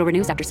Plan. Auto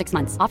renews after 6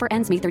 months. Offer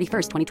ends May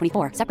 31st,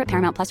 2024. Separate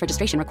Paramount Plus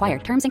registration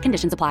required. Terms and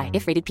conditions apply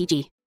if rated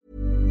PG.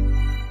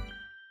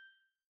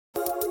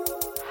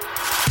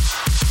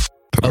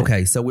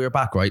 Okay, so we're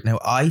back right now.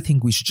 I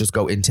think we should just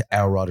go into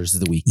our Rodders of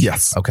the week.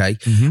 Yes. Okay,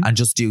 and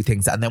just do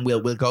things, and then we'll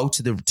go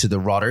to the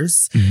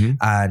Rodders,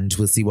 and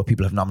we'll see what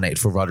people have nominated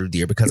for Rodder of the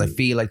Year, because I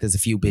feel like there's a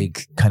few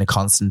big kind of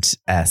constant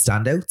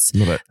standouts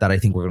that I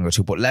think we're going to go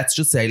to. But let's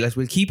just say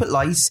we'll keep it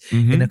light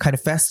in a kind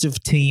of festive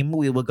theme.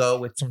 We will go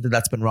with something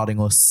that's been rodding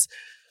us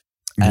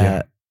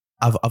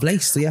of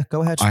late. So yeah,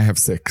 go ahead. I have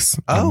 6.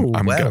 Oh,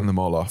 I'm wow. getting them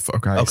all off.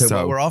 Okay. Okay, so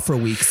well, we're off for a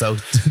week, so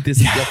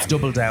let's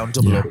double down,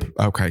 double up.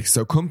 Okay,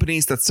 so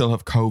companies that still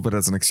have COVID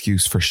as an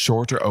excuse for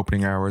shorter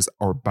opening hours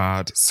or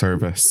bad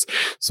service.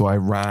 So I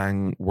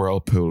rang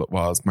Whirlpool. It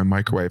was my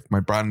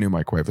brand new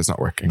microwave is not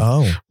working.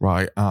 Oh,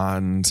 right,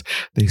 and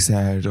they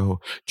said, "Oh,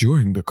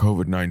 during the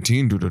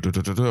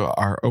COVID-19,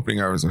 our opening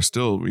hours are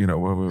still, blah,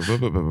 blah, blah,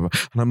 blah, blah."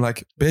 And I'm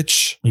like,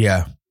 "Bitch,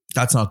 yeah,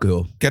 that's not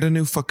cool. get a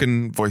new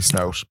fucking voice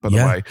note, by the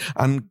way,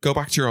 and go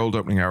back to your old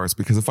opening hours.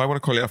 Because if I want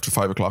to call you after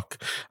 5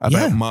 o'clock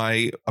about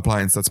my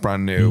appliance that's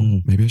brand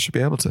new, maybe I should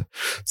be able to."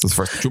 So it's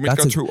first. Do you want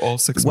me to go through all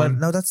 6? Well,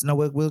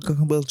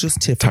 we'll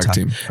just tip for Tag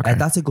team. Okay.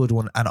 That's a good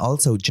one. And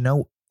also, do you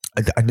know,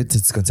 I know this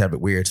is going to sound a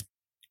bit weird.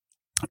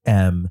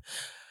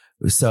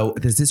 So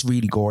there's this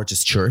really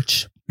gorgeous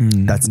church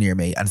that's near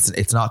me, and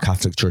it's not a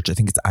Catholic church. I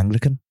think it's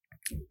Anglican.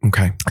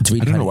 Okay, It's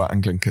really I don't know what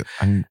Anglican.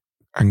 I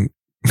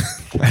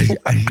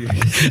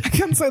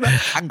can't say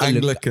that.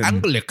 Anglican.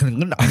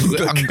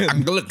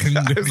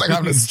 It's like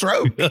having a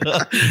stroke.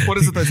 What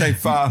is it they say?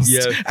 Fast.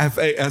 Yeah.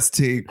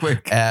 FAST.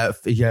 Quick.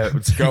 Yeah,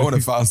 Go on a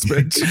fast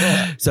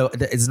bitch. So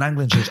it's an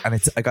Anglican church, and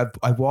it's like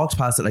I walked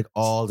past it like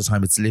all the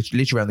time. It's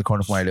literally around the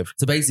corner from where I live.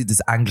 So basically, this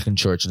Anglican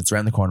church, and it's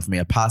around the corner from me.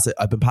 I've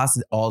been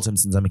passing it all the time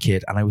since I'm a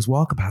kid, and I was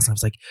walking past, and I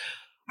was like,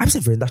 I was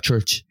never in that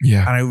church.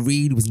 Yeah. And I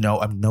really was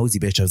I'm a nosy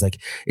bitch. I was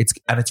like,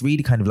 it's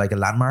really kind of like a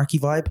landmarky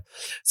vibe.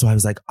 So I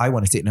was like, I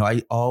want to see it. Now,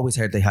 I always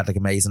heard they had like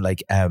amazing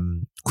like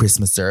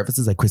Christmas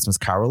services, like Christmas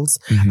carols.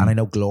 And I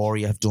know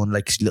Gloria have done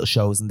like little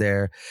shows in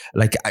there.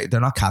 Like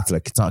they're not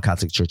Catholic. It's not a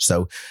Catholic church.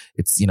 So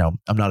it's,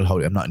 I'm not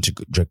into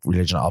direct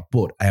religion at all,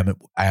 but I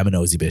am a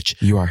nosy bitch.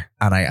 You are.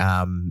 And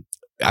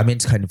I'm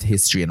into kind of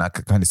history and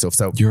that kind of stuff.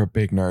 So you're a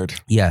big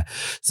nerd. Yeah.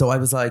 So I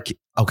was like,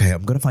 okay,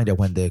 I'm going to find out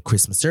when the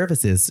Christmas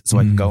service is so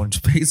I can go and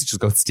basically just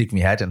go stick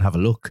my head and have a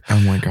look. Oh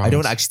my God. I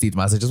don't actually see the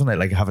mass. I just want to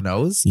like have a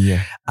nose.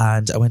 Yeah.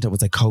 And I went out, it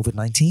was like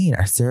COVID-19.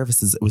 Our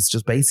services, it was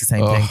just basically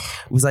the same thing.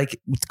 It was like,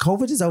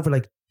 COVID is over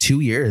like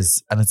 2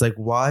 years. And it's like,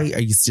 why are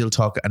you still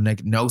talking? And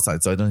like no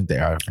signs. So I don't think they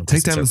are.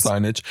 Take down the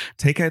signage.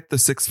 Take out the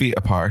 6 feet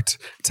apart.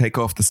 Take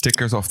off the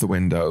stickers off the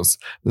windows.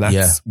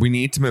 We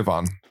need to move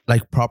on.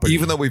 Like properly.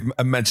 Even though we've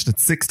mentioned it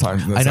 6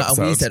 times in this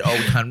episode. And we said,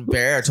 we can't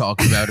bear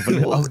talking about it.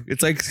 But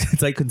it's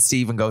like when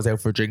Stephen goes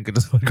out for a drink and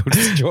doesn't want to go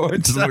to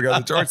George. Doesn't want to go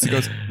to George. He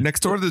goes next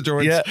door to the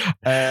George.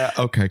 Yeah.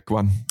 Okay, go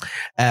on.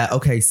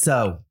 Okay,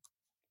 so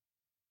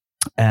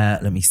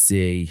let me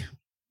see.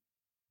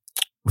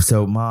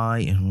 So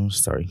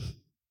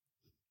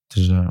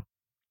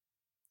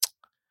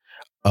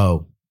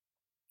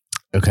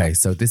okay.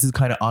 So this is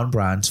kind of on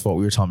brand for what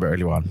we were talking about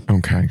earlier on.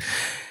 Okay.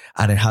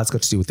 And it has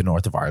got to do with the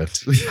north of Ireland.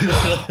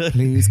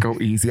 Please go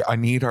easy. I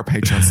need our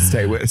patrons to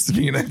stay with us,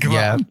 Davina. Come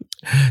on.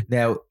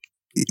 Now,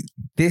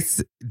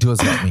 this does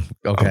get me.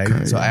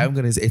 Okay. So I am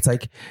going to, it's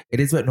like,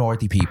 it is about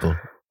Northy people.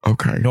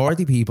 Okay.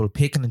 Northy people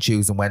picking and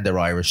choosing when they're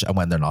Irish and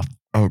when they're not.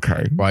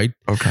 Okay. Right?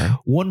 Okay.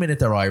 1 minute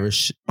they're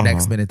Irish,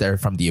 next minute they're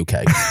from the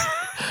UK.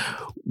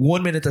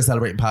 1 minute they're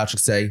celebrating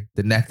Patrick's Day,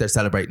 the next they're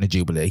celebrating a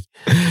Jubilee.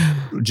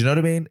 Do you know what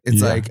I mean?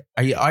 It's like,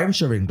 are you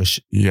Irish or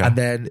English? Yeah. And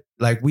then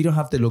like, we don't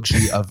have the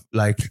luxury of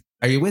like,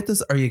 are you with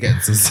us or are you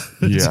against us?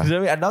 Yeah. Do you know what I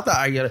mean? And not that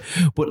are you,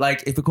 but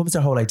like if it comes to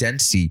their whole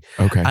identity.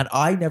 Okay. And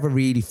I never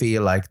really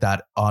feel like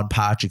that on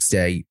Patrick's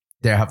Day,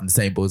 they're having the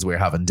same buzz we're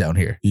having down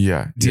here.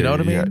 Yeah. Do you know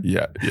what I mean?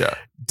 Yeah.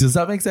 Does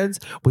that make sense?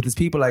 But there's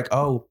people like,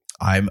 oh,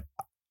 I'm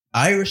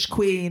Irish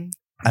Queen.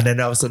 And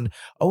then all of a sudden,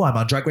 oh, I'm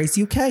on Drag Race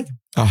UK.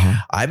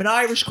 I'm an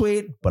Irish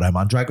Queen, but I'm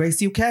on Drag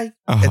Race UK.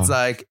 It's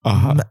like,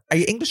 are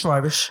you English or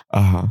Irish?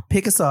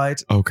 Pick a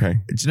side. Okay.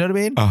 Do you know what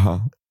I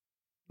mean?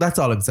 That's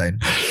all I'm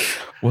saying.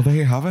 Well, there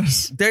you have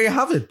it. There you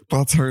have it.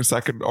 That's her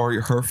second or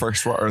her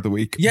first word of the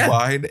week. Yeah.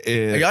 Mine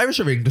is... Are you Irish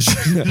or English?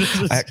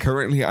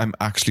 Currently, I'm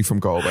actually from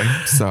Galway.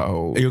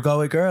 So... Are you a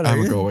Galway girl?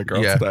 I'm a Galway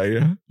girl today,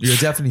 yeah. You're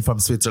definitely from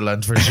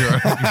Switzerland for sure.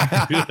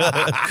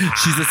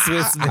 She's a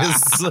Swiss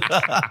miss.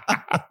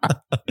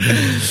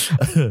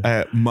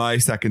 My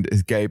second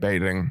is gay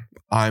baiting.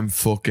 I'm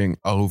fucking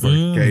over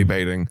gay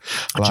baiting.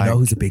 Do you know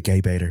who's a big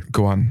gay baiter?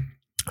 Go on.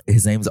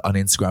 His name's on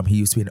Instagram. He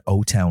used to be in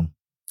O-Town.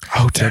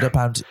 O-Town.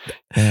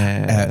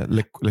 Band,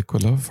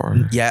 Liquid Love?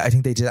 Or? Yeah, I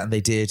think they did that. And they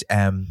did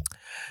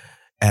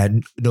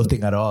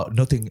Nothing at All.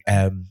 Nothing,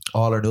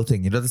 All or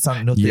Nothing. You know the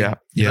song Nothing? Yeah.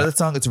 You know that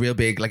song? It's real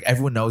big. Like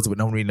everyone knows it, but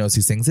no one really knows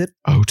who sings it.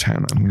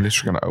 O-Town. I'm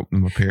literally going to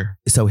open them up here.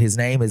 So his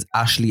name is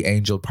Ashley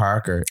Angel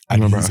Parker.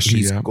 And And Ashley,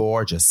 he's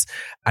gorgeous.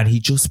 And he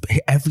just,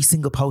 every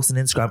single post on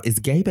Instagram is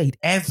gay bait.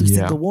 Every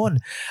single one.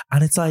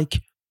 And it's like,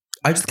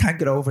 I just can't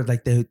get over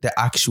like the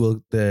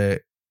actual,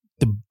 the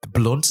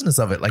bluntness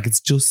of it. Like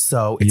it's just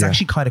so, it's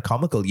actually kind of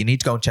comical. You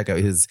need to go and check out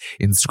his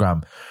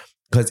Instagram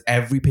because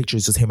every picture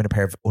is just him in a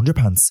pair of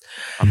underpants.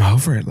 I'm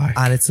over it. Like,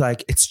 and it's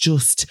like, it's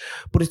just,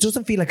 but it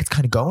doesn't feel like it's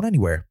kind of going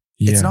anywhere.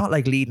 Yeah. It's not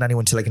like leading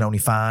anyone to like an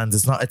OnlyFans.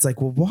 It's not, it's like,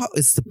 well, what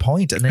is the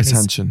point? And then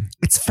attention.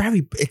 It's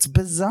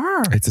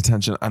bizarre. It's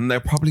attention. And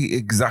they're probably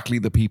exactly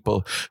the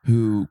people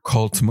who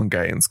called someone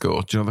gay in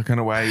school. Do you know the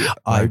kind of way?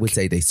 I would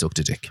say they sucked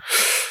a dick.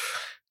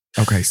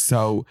 Okay.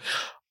 So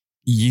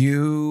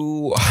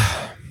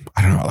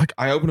I don't know, like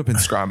I open up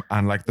Instagram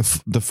and like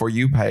the For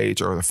You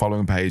page or the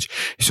following page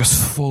is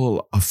just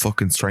full of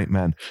fucking straight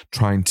men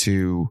trying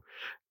to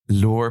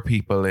lure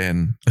people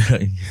in.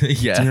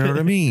 Yeah. Do you know what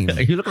I mean?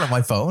 Are you looking at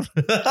my phone?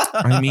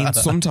 I mean,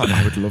 sometimes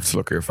I would love to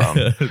look at your phone.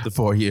 The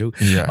For You.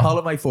 Yeah. All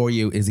of my For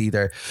You is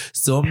either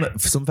some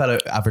fella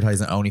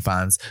advertising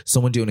OnlyFans,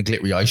 someone doing a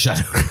glittery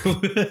eyeshadow.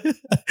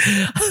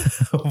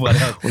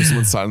 What else? Or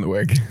someone styling the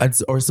wig.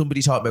 Or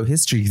somebody talking about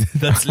history.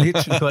 That's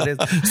literally what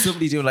it is.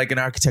 Somebody doing like an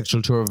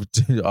architectural tour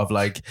of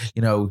like,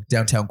 you know,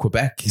 downtown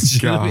Quebec. Do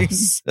you know what I mean?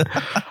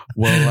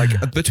 Well,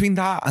 like between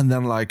that and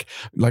then like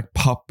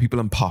pop, people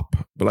in pop,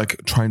 but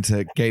like trying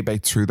to gay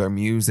bait through their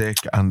music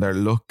and their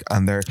look,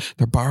 and they're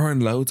borrowing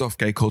loads off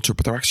gay culture,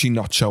 but they're actually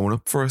not showing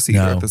up for us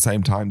either at the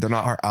same time. They're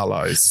not our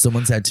allies.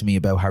 Someone said to me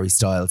about Harry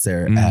Styles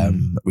there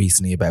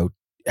recently about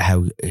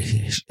how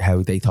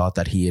they thought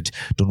that he had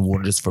done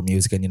wonders for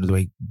music, and you know the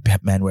way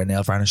men wear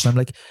nail varnish. And I'm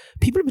like,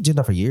 people have been doing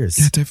that for years.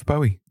 Yeah, David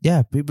Bowie.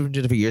 Yeah, people have been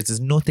doing it for years. There's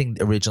nothing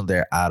original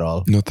there at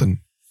all.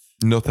 Nothing.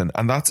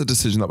 And that's a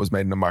decision that was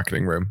made in a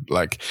marketing room.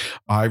 Like,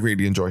 I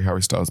really enjoy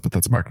Harry Styles, but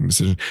that's a marketing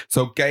decision.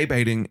 So gay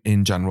baiting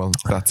in general,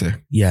 that's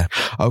it. Yeah.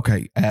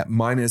 Okay.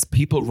 Mine is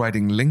people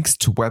writing links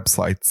to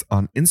websites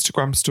on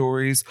Instagram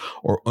stories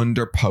or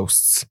under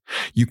posts.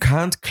 You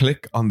can't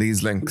click on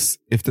these links.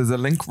 If there's a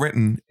link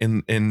written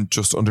in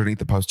just underneath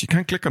the post, you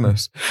can't click on it.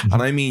 Mm-hmm.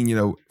 And I mean, you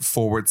know,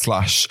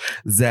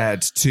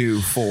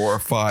 /Z2, 4,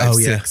 5,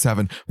 6,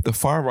 7. The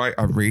far right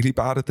are really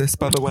bad at this,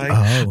 by the way.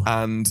 Oh.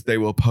 And they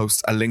will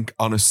post a link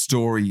on a story,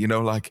 you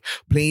know, like,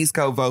 please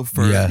go vote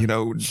for, you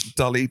know,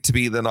 Dolly to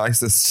be the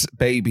nicest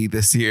baby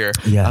this year.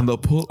 Yeah. And they'll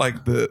put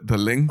like the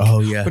link. Oh,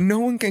 yeah. But no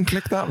one can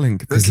click that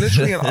link. There's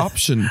literally an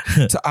option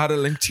to add a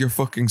link to your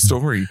fucking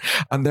story.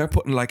 And they're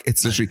putting like,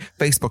 it's literally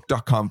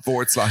facebook.com/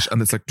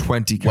 and it's like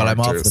 20 characters. Well,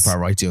 I'm off the far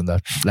right doing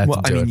that. Well,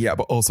 I mean, yeah,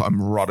 but also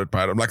I'm rotted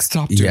by it. I'm like,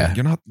 stop doing it.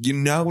 You're not, you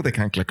know, they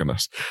can't click on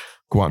it.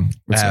 Go on.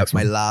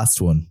 My last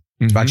one,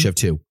 actually I have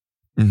two,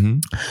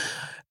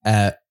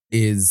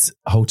 is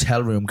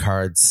hotel room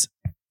cards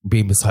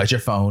being beside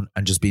your phone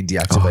and just being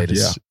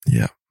deactivated.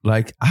 Yeah.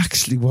 Like,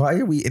 actually, why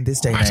are we in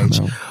this day and age?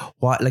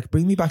 What, like,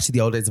 bring me back to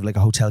the old days of like a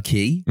hotel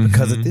key,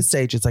 because at this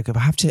stage it's like,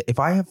 if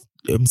I'm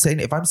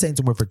staying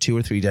somewhere for 2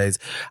 or 3 days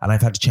and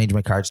I've had to change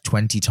my cards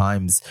 20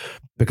 times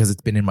because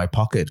it's been in my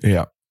pocket.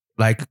 Yeah.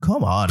 Like,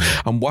 come on.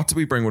 And what do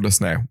we bring with us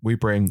now? We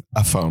bring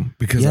a phone,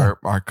 because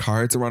our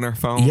cards are on our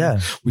phone.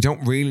 Yeah. We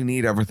don't really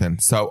need everything.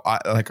 So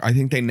I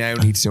think they now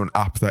need to do an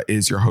app that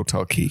is your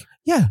hotel key.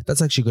 Yeah,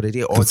 that's actually a good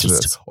idea. Or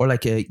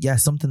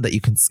something that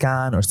you can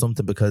scan or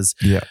something, because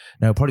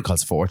now it probably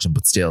costs a fortune,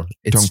 but still,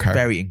 it's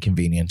very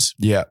inconvenient.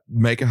 Yeah,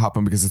 make it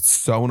happen, because it's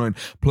so annoying.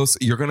 Plus,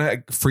 you're going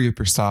to free up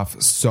your staff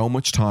so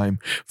much time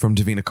from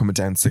Davina coming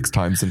down 6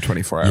 times in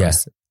 24 hours.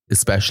 Yes.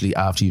 Especially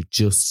after you've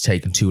just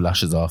taken 2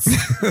 lashes off.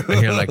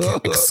 And you're like,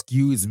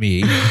 excuse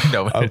me.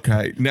 No.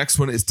 Okay. Next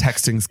one is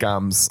texting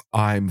scams.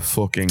 I'm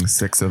fucking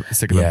sick of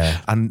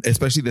them. And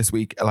especially this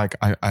week, like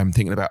I'm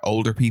thinking about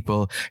older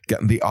people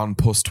getting the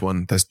on-post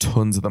one. There's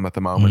tons of them at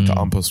the moment, the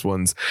on-post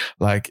ones.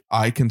 Like,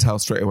 I can tell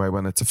straight away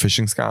when it's a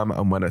phishing scam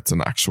and when it's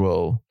an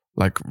actual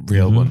like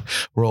real one.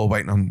 We're all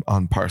waiting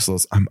on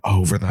parcels. I'm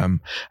over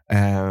them.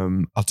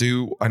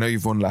 I know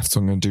you've one left, so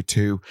I'm going to do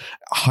 2.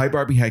 Hi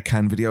Barbie, Hey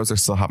Ken videos are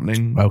still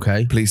happening.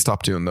 Okay. Please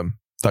stop doing them.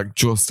 Like,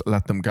 just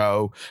let them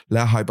go.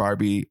 Let Hi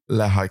Barbie,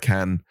 let Hi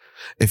Ken.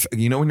 If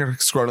you know when you're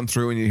scrolling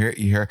through and you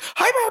hear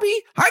Hi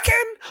Barbie, Hi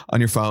Ken on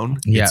your phone,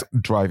 it's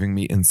driving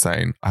me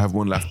insane. I have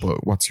one left,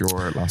 but what's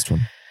your last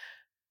one?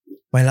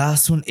 My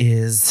last one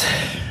is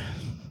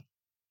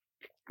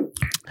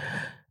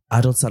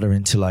adults that are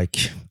into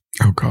like,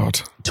 oh God,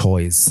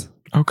 toys.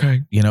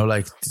 Okay. You know,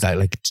 like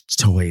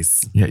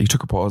toys. Yeah, you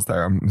took a pause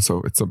there.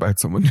 So it's about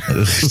someone.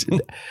 Just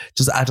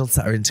adults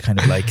that are into kind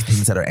of like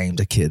things that are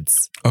aimed at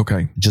kids.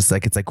 Okay. Just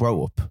like, it's like,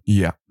 grow up.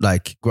 Yeah.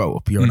 Like, grow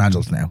up. You're an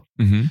adult now.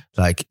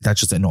 Like, that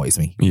just annoys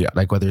me. Yeah.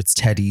 Like, whether it's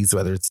teddies,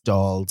 whether it's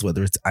dolls,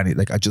 whether it's any,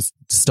 like, I just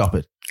stop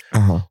it.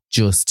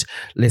 Just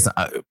listen.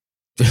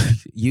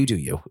 You do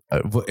you.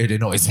 It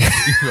annoys me,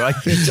 right?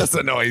 It just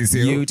annoys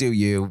you. You do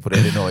you, but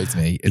it annoys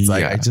me. It's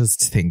like, I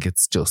just think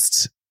it's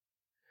just...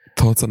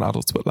 Thoughts on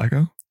adults with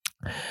Lego?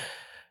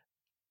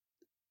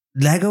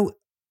 Lego,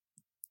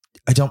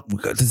 I don't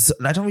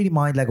really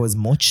mind Lego as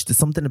much. There's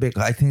something a bit,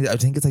 I think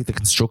it's like the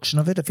construction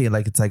of it. I feel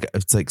like it's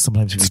like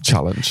sometimes it's a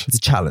challenge. It's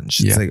a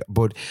challenge. Yeah. It's like,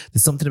 but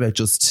there's something about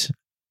just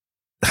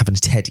having a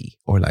teddy,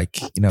 or like,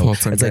 you know,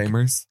 thoughts on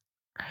gamers?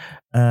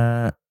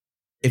 Like,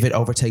 if it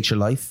overtakes your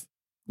life,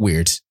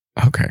 weird.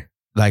 Okay.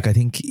 Like, I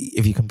think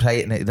if you can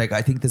play it, like,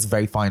 I think there's a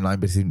very fine line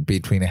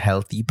between a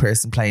healthy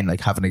person playing, like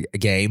having a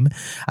game,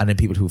 and then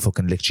people who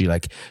fucking literally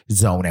like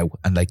zone out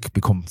and like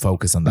become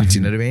focused on that. Do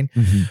you know what I mean?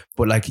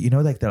 But like, you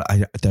know, like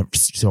the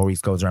stories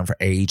goes around for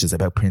ages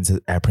about Prince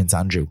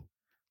Andrew.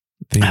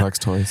 He likes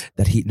toys.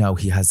 That he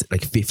has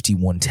like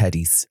 51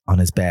 teddies on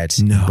his bed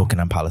in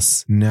Buckingham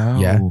Palace. No.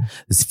 Yeah.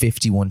 There's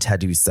 51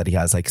 teddies that he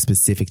has, like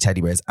specific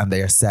teddy bears, and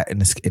they are set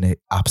in an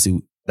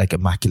absolute like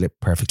immaculate,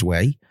 perfect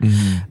way.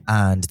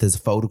 And there's a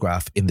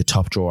photograph in the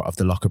top drawer of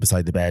the locker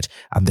beside the bed,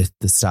 and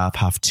the staff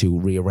have to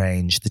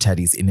rearrange the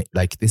teddies in it.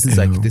 Like this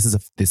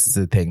is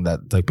a thing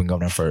that like been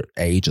going on for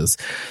ages.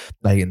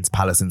 Like in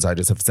Palace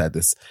Insiders have said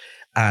this,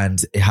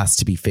 and it has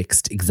to be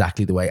fixed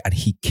exactly the way. And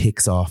he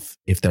kicks off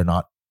if they're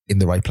not in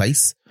the right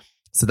place.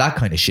 So that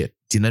kind of shit.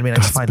 Do you know what I mean? I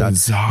just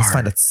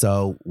find that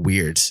so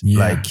weird. Yeah.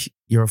 Like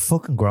you're a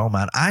fucking grown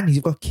man and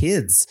you've got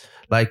kids.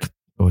 Like,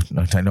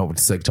 I know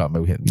it's like talking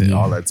about him.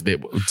 All that's a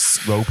bit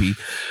ropey,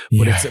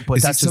 but is that's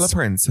he still just a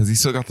prince? Has he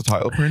still got the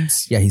title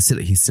prince? Yeah, he's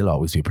still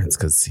always be a prince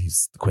because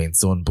he's the Queen's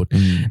son. But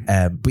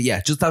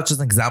yeah, that's just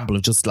an example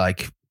of just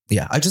like,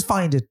 yeah, I just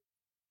find it.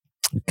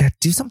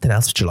 Do something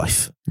else with your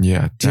life.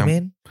 Yeah, do you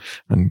mean?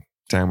 And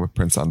down with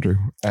Prince Andrew.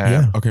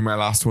 Okay, my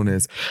last one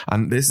is,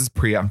 and this is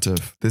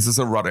preemptive. This is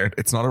a rudder.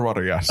 It's not a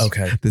rudder yet.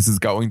 Okay. This is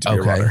going to be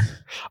a rudder.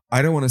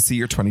 I don't want to see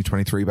your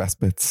 2023 best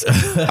bits.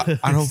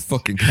 I don't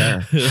fucking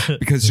care.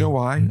 Because you know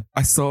why?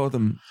 I saw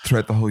them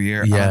throughout the whole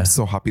year. And I'm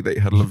so happy that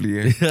you had a lovely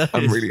year.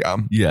 I really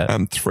am. Yeah.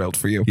 I'm thrilled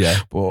for you. Yeah.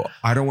 But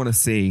I don't want to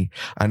see,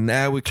 and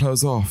now we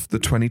close off the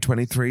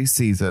 2023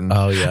 season.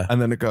 Oh yeah. And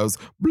then it goes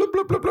blah,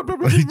 blah, blah, blah, blah,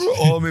 blah, blah,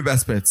 all my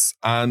best bits.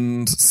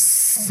 And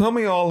some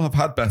of y'all have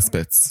had best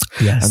bits.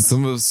 Yes. And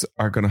some of us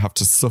are going to have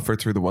to suffer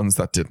through the ones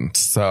that didn't.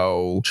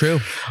 So true.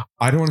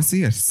 I don't want to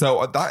see it.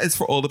 So that is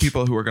for all the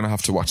people who are going to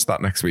have to watch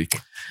that next week.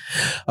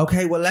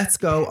 Okay, well, let's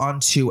go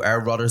on to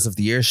our Rudders of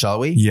the Year, shall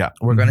we? Yeah.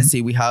 We're going to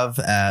see, we have,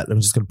 I'm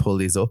just going to pull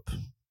these up.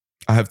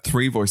 I have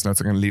 3 voice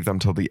notes. I'm going to leave them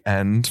till the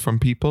end from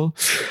people.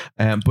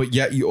 But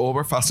yeah, you all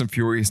were Fast and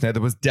Furious. Now,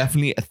 there was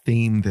definitely a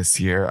theme this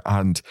year.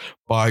 And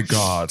by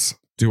God,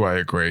 do I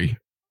agree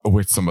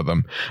with some of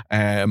them.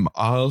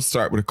 I'll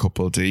start with a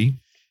couple, D.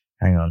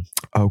 Hang on.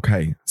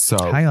 Okay, so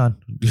hang on.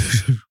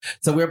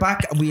 So we're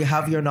back. We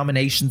have your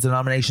nominations. The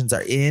nominations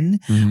are in.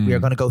 We are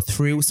going to go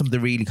through some of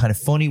the really kind of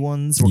funny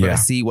ones. We're going to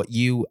see what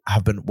you've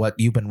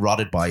been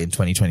rotted by in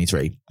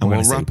 2023, and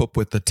we'll wrap up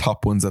with the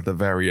top ones at the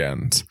very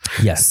end.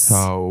 Yes.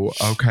 So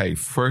okay,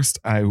 first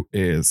out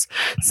is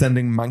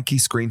sending manky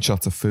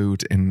screenshots of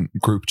food in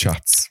group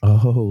chats.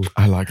 Oh,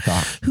 I like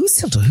that. Who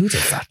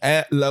does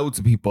that? Loads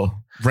of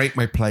people. Rate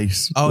My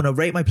Plate. Oh no,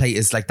 Rate My Plate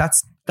is like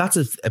that's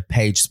a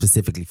page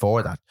specifically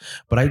for that.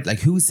 But I like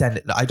who send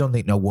it. I don't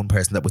think no one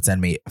person that would send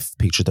me a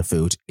picture of their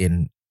food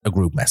in a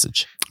group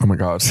message. Oh my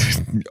God.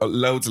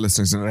 Loads of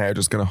listeners in there are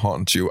just going to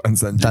haunt you and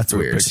send you that's food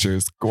weird.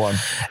 Pictures. Go on.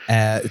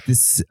 I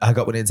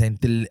got one in saying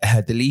the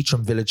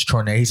Leitrim Village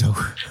tornado.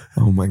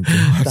 Oh my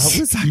God. That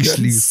was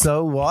actually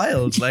so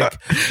wild.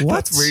 Like,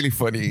 what? That's really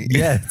funny.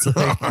 Yeah. It's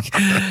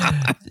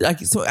like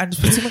so, and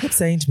someone kept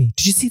saying to me,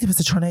 "Did you see there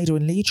was a tornado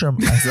in Leitrim?"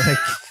 I was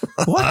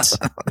like,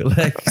 "What?"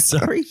 Like,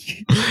 sorry.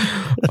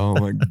 Oh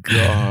my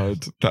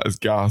God. That is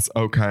gas.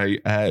 Okay.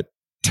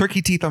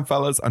 Turkey teeth on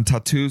fellas and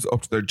tattoos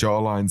up to their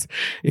jawlines.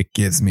 It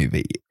gives me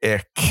the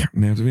ick.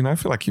 Now, I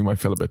feel like you might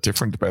feel a bit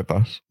different about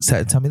that.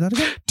 So, tell me that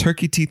again.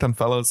 Turkey teeth on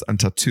fellas and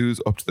tattoos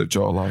up to their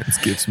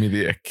jawlines gives me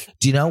the ick.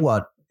 Do you know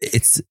what?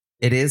 It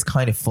is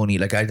kind of funny.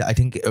 Like I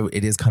think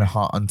it is kind of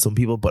hot on some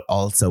people, but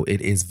also it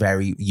is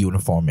very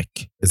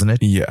uniformic, isn't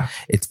it? Yeah.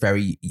 It's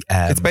very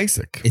it's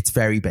basic. It's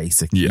very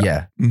basic.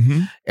 Yeah.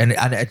 Mm-hmm. And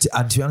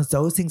to be honest,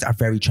 those things are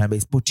very trend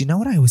based. But do you know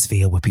what I always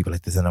feel with people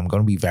like this? And I'm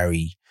going to be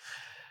very.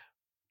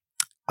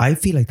 I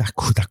feel like that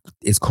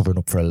is covering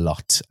up for a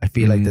lot. I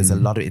feel like there's a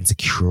lot of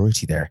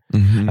insecurity there.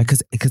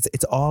 Because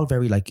it's all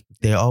very like,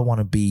 they all want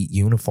to be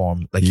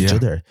uniform like each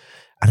other.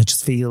 And it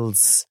just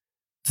feels,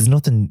 there's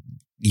nothing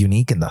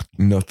unique in that.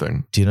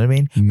 Nothing. Do you know what I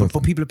mean? Nothing.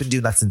 But people have been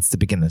doing that since the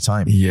beginning of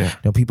time. Yeah. You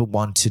know, people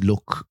want to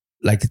look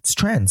like it's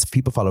trends.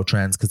 People follow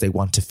trends because they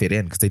want to fit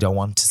in, because they don't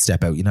want to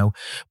step out, you know?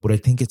 But I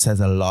think it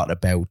says a lot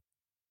about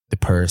the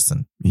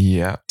person.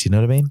 Yeah. Do you know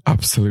what I mean?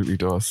 Absolutely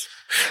does.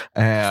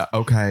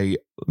 Okay.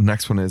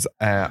 Next one is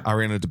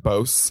Ariana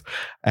DeBose,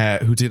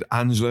 who did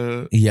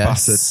Angela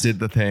Bassett, did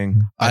the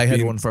thing. I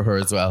had one for her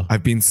as well.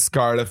 I've been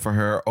Scarlet for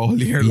her all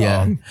year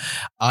long.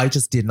 I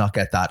just did not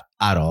get that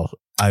at all.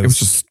 It was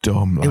just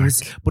dumb. Like.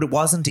 But it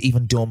wasn't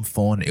even dumb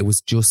fun. It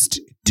was just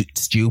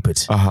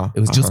stupid. It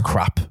was just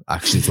crap.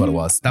 Actually, is what it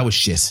was. That was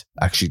shit.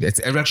 Actually, it's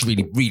actually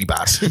really, really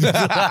bad.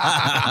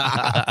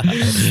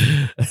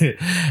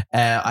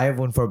 I have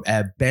one for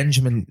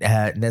Benjamin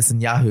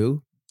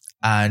Netanyahu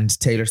and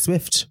Taylor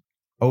Swift.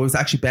 Oh, it was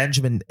actually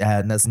Benjamin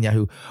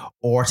Netanyahu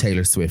or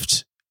Taylor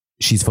Swift.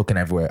 She's fucking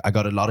everywhere. I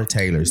got a lot of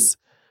Taylors.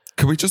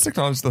 Can we just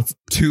acknowledge that's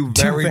two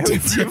very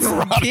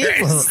different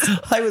people?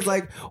 I was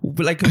like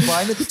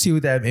combining the two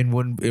of them in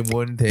one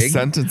thing.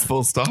 Sentence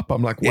full stop.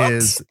 I'm like,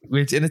 what?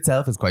 Which in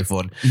itself is quite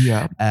fun.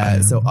 Yeah.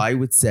 So I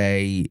would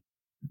say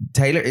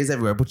Taylor is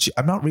everywhere, but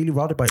I'm not really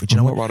rotted by her. Do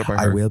you know what?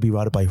 I will be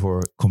rotted by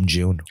her come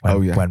June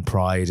when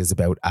Pride is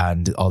about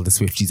and all the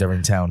Swifties are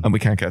in town. And we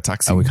can't get a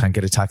taxi.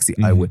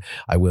 Mm-hmm.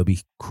 I will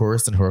be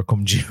cursing her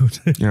come June.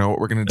 You know what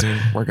we're going to do?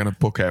 We're going to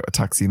book out a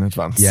taxi in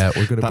advance. Yeah,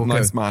 we're going to book that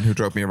nice man who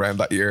drove me around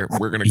that year.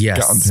 We're going to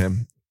get onto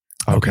him.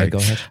 Okay, go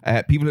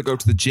ahead. People who go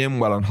to the gym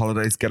while on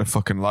holidays get a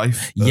fucking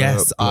life.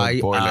 Yes, I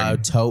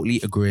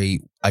totally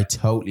agree. I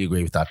totally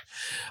agree with that.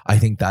 I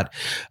think that,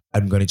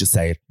 I'm going to just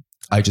say it,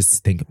 I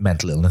just think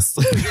mental illness.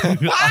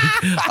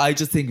 I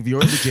just think if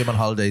you're in the gym on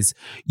holidays,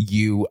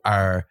 you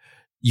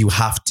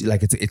have to,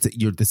 like,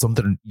 there's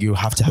something, you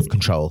have to have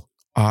control.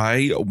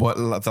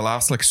 The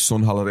last like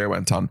sun holiday I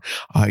went on,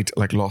 I'd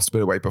like lost a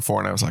bit of weight before,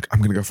 and I was like,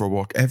 I'm gonna go for a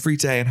walk every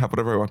day and have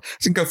whatever I want. I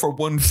didn't go for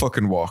one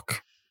fucking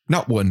walk,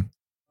 not one.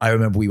 I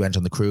remember we went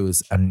on the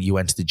cruise and you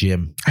went to the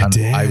gym. And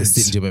I was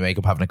sitting doing my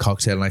makeup, having a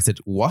cocktail, and I said,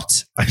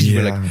 "What?" And you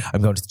were like,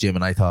 "I'm going to the gym,"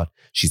 and I thought,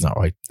 she's not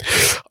right.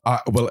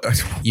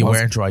 You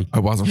weren't right. I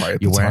wasn't right.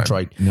 You weren't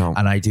right. No.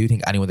 And I do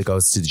think anyone that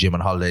goes to the gym on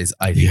holidays,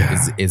 I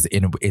think is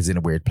in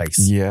a weird place.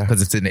 Yeah,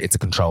 because it's a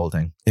control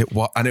thing. It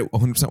was, and it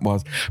 100%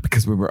 was,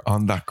 because we were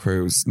on that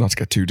cruise. Not to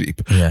get too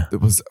deep. Yeah, there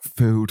was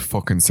food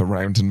fucking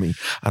surrounding me,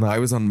 and I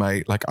was on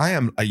my, like, I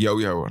am a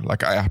yo-yo.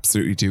 Like, I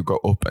absolutely do go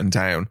up and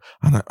down,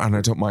 and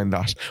I don't mind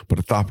that. But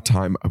at that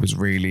time, I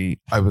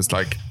was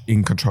like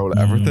in control of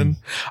everything.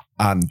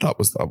 And that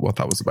was what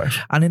that was about.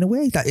 And in a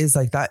way, that is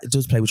like, that it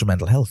does play with your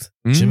mental health.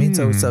 Do you know what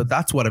I mean? So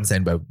that's what I'm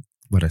saying about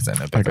what I said.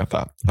 I got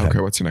that. Okay,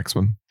 what's your next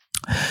one?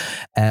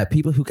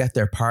 People who get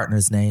their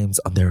partner's names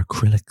on their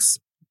acrylics.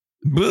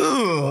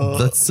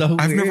 That's so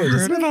weird. I've never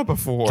heard of that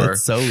before.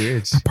 That's so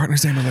weird. Their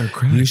partner's name on their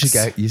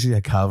acrylics. You should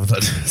get Calvin on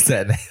a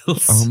set of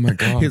nails. Oh my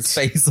God. His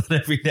face on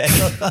every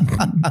nail.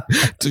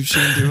 Does she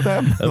do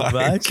them?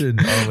 Imagine.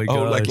 Oh my God.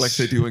 Oh, like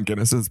they do in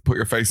Guinness's, put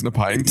your face in a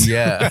pint.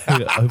 Yeah.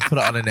 I put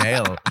it on a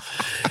nail.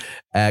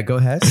 Go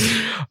ahead.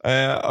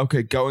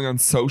 Okay, going on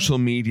social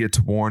media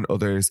to warn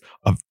others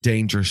of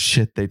dangerous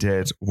shit they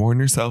did. Warn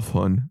yourself,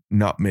 hun,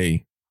 not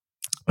me.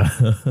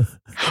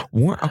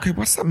 Okay,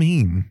 what's that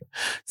mean?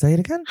 Say it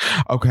again.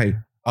 Okay.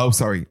 Oh,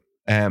 sorry.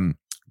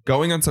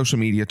 Going on social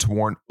media to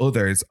warn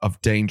others of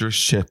dangerous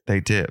shit they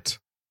did.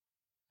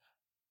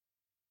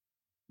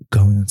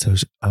 Going on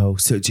social. Oh,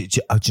 so do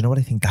you know what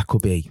I think that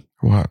could be?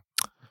 What?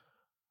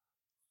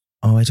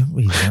 Oh, I don't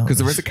really know. Because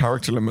there is a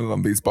character limit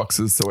on these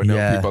boxes, so I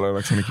know people are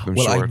like trying to keep them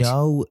short.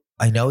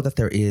 I know that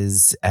there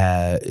is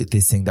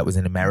this thing that was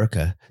in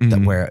America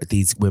that where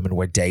these women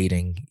were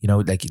dating. You know,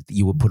 like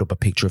you would put up a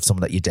picture of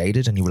someone that you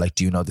dated, and you were like,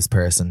 "Do you know this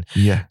person?"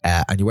 Yeah.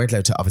 And you weren't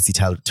allowed to obviously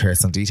tell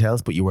some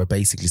details, but you were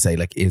basically say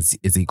like, "Is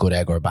he a good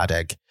egg or a bad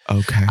egg?"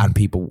 Okay. And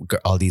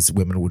all these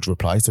women would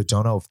reply. So I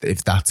don't know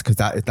if that's, because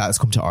that has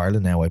come to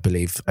Ireland now, I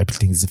believe. I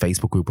think it's a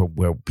Facebook group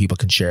where people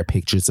can share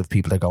pictures of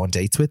people they go on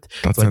dates with.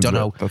 So I don't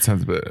know. That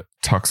sounds a bit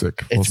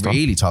toxic. It's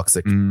really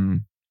toxic.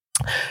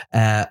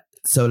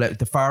 So like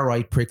the far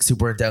right pricks who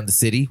burnt down the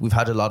city, we've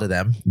had a lot of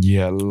them.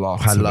 Yeah,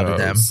 lots. Had a lot of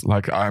them.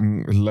 Like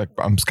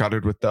I'm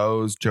scattered with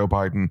those. Joe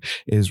Biden,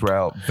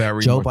 Israel,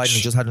 Joe Biden,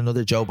 we just had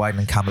another Joe Biden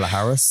and Kamala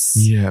Harris.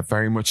 Yeah,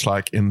 very much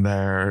like in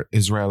there.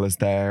 Israel is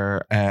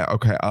there.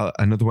 Okay,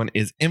 another one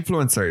is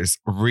influencers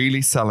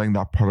really selling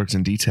that product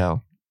in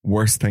detail.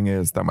 Worst thing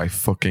is that my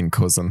fucking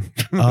cousin.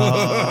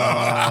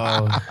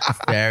 Oh,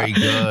 very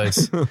good.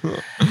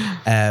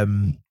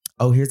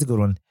 Here's a good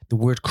one. The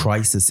word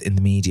crisis in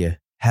the media.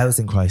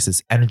 Housing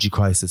crisis, energy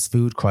crisis,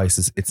 food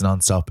crisis. It's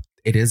nonstop.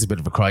 It is a bit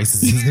of a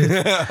crisis, isn't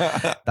it?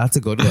 That's a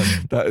good one.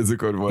 That is a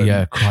good one.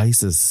 Yeah,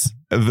 crisis.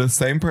 The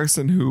same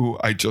person who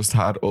I just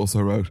had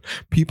also wrote,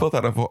 people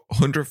that have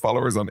 100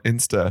 followers on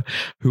Insta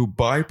who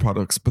buy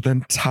products but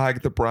then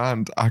tag the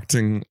brand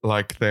acting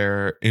like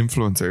they're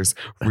influencers,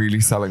 really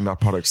selling that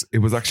product. It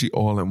was actually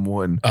all in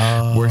one.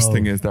 Oh. Worst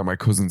thing is they're my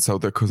cousin. So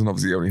their cousin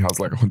obviously only has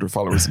like 100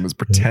 followers and is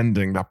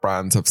pretending that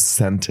brands have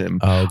sent him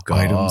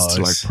items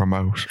to like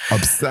promote.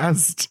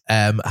 Obsessed.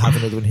 Have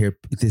another one here.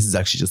 This is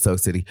actually just so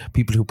silly.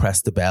 People who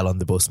press the bell on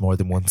the bus more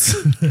than once.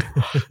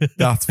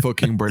 That's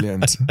fucking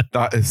brilliant.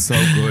 That is so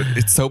good.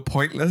 It's so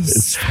pointless.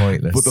 It's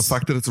pointless. But the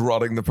fact that it's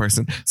rotting the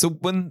person. So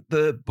when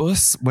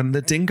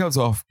the ding goes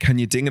off, can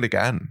you ding it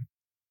again?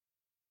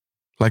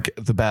 Like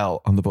the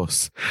bell on the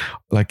bus.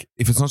 Like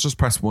if it's not just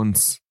press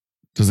once,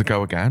 does it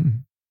go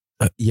again?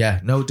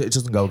 No, it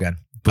doesn't go again.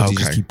 But you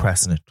just keep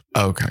pressing it.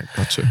 Okay,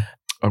 gotcha.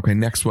 Okay,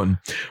 next one.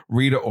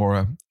 Rita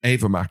Ora,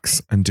 Ava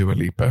Max, and Dua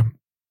Lipa.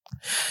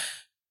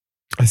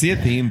 I see a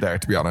theme there,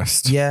 to be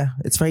honest. Yeah,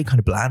 it's very kind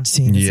of bland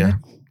theme, isn't it?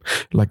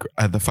 Like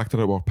the fact that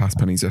I walked past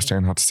Penny's yesterday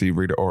and had to see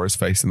Rita Ora's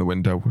face in the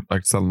window,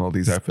 like selling all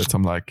these outfits,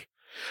 I'm like,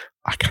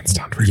 I can't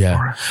stand Rita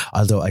Ora.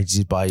 Although I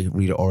did buy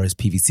Rita Ora's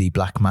PVC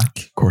black Mac.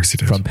 Of course you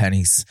did. From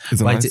Penny's. Is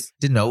it nice? I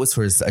didn't know it was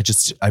for his,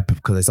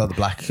 because I saw the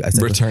black. I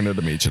said, return it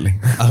immediately.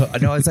 I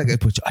know, it's like,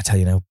 I tell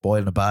you now,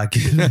 boil in a bag.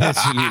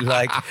 Literally,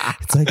 like,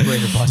 it's like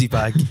wearing a body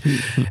bag.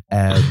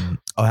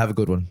 I have a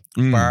good one.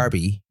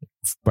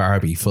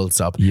 Barbie, full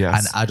stop.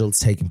 Yes. And adults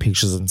taking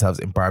pictures of themselves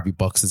in Barbie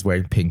boxes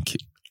wearing pink.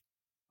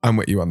 I'm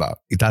with you on that.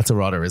 That's a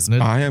rotter, isn't it?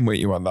 I am with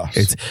you on that.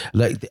 It's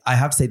like, I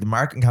have to say the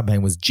marketing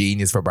campaign was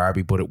genius for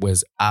Barbie, but it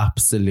was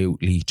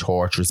absolutely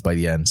torturous by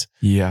the end.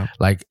 Yeah.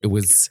 Like it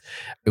was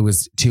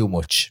too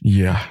much.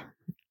 Yeah.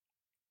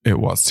 It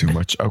was too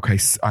much. Okay,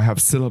 I have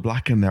Cilla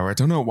Black in there. I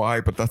don't know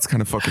why, but that's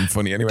kind of fucking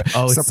funny anyway.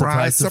 Oh,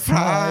 surprise. Do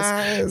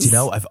you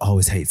know, I've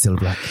always hated Cilla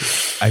Black.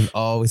 I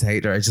always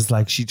hate her. I just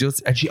like, she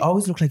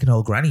always looked like an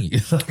old granny.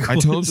 I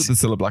told you the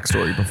Cilla Black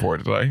story before,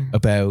 did I?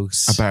 About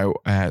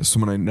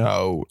someone I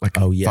know, like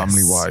yes.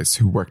 family-wise,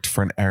 who worked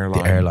for an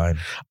airline. The airline.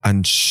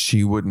 And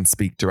she wouldn't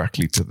speak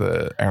directly to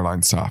the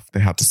airline staff.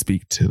 They had to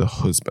speak to the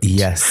husband.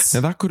 Yes.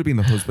 Now, that could have been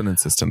the husband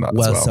insisting that as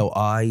well. So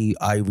I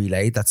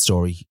relayed that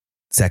story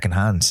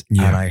secondhand,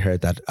 Yeah. and I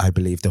heard that I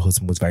believe the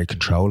husband was very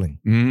controlling.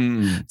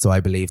 So I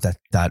believe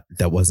that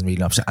wasn't really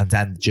an option. And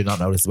then did you not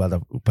notice as well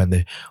that when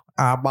the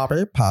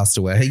Bobby passed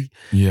away,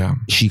 yeah,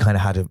 she kind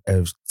of had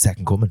a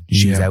second coming.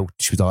 She was out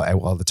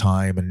all the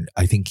time, and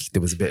I think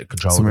there was a bit of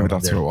control. So maybe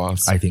that's what it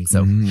was. I think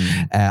so.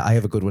 I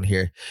have a good one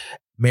here.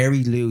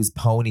 Mary Lou's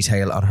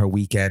ponytail on her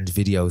weekend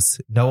videos.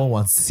 No one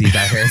wants to see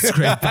that hair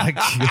scrape back.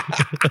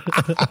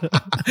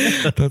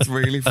 That's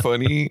really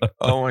funny.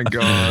 Oh my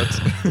God.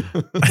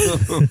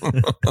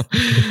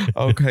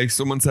 Okay,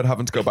 someone said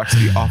having to go back to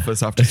the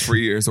office after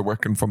 3 years of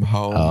working from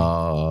home.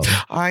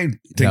 I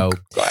think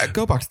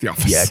go back to the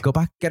office. Yeah, go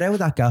back. Get out of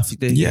that gaff.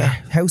 The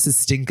house is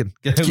stinking.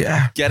 Get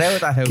out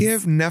of that house.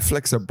 Give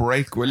Netflix a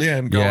break, will you?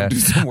 And go and do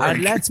some work.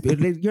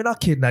 And you're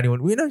not kidding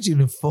anyone. We're not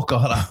doing fuck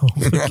all at home.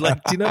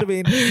 Like, do you know what I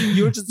mean?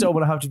 You just don't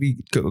want to have to be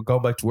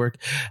going back to work.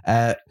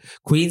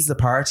 Queen's the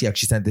Party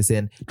actually sent this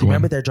in. Do you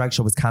remember their drag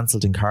show was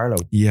cancelled in Carlow?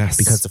 Yes.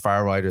 Because the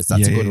Fire Riders.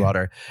 That's a good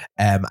rodder.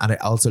 And it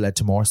also led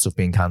to more stuff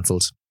being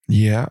cancelled.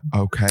 Yeah,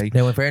 okay.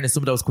 Now, in fairness,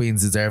 some of those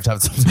queens deserve to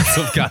have some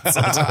stuff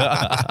cancelled.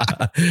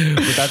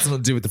 But that's nothing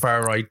to do with the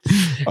far right.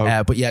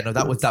 But yeah, no,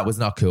 that was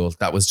not cool.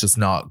 That was just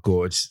not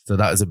good. So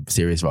that was a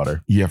serious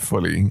rodder. Yeah,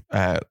 fully.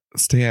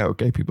 Stay out of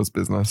gay people's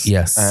business.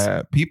 Yes.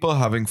 People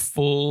having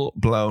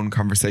full-blown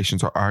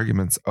conversations or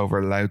arguments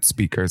over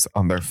loudspeakers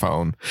on their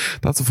phone.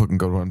 That's a fucking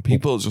good one.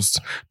 People just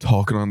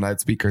talking on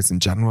loudspeakers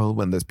in general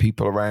when there's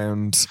people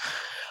around.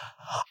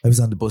 I was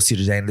on the bus the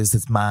other day and there's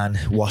this man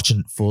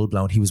watching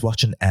full-blown. He was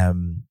watching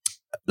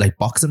like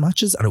boxing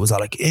matches, and it was all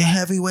like, a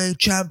heavyweight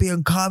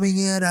champion coming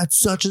in at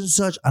such and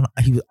such, and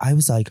I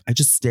was like, I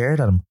just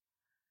stared at him,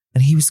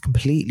 and he was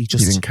completely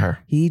just, he didn't care.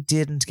 He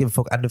didn't give a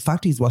fuck. And the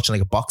fact he's watching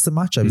like a boxing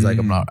match, I was like,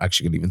 I'm not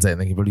actually going to even say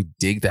anything. He'd probably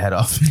dig the head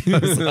off. I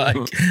was like,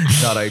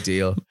 not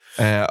ideal.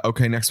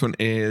 Okay, next one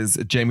is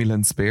Jamie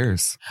Lynn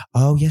Spears.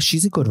 Oh yeah,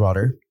 she's a good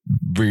rodder.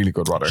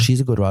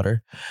 She's a good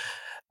rodder.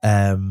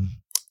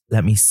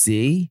 Let me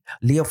see.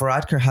 Leo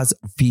Varadkar has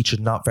featured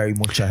not very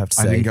much, I have to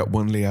say. I didn't get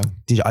one Leo.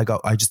 This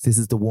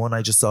is the one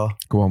I just saw.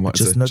 Go on, what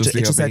is it?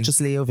 It just said just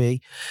Leo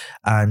V.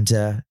 And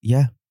that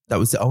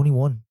was the only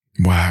one.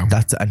 Wow.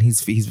 And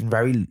he's been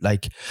very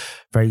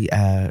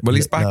well,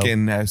 he's back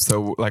in now,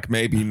 so like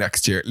maybe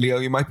next year. Leo,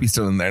 you might be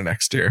still in there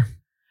next year.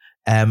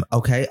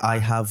 Okay, I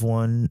have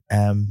one.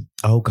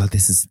 Oh God,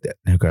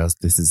 now girls,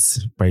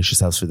 brace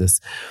yourselves for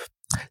this.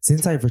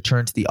 Since I've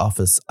returned to the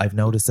office, I've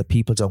noticed that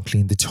people don't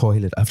clean the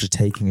toilet after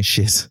taking a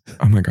shit.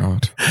 Oh my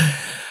God.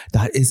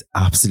 That is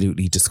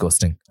absolutely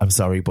disgusting. I'm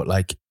sorry, but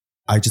like,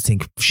 I just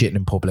think shitting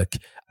in public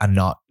and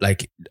not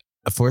like,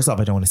 first off,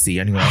 I don't want to see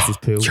anyone else's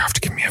poo. You have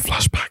to give me a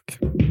flashback.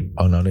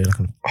 Oh no, you're not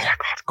going to. Oh my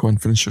God. Go and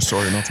finish your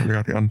story and I'll tell you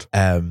at the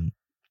end.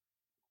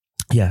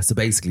 Yeah, so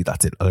basically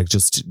that's it. Like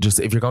just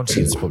if you're going to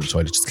use the public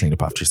toilet, just clean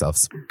up after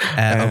yourselves.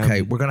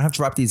 Okay, we're going to have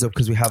to wrap these up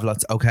because we have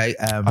lots. Okay.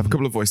 I have a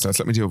couple of voice notes.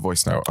 Let me do a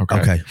voice note.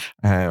 Okay.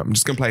 I'm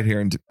just going to play it here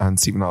and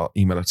Stephen, I'll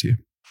email it to you.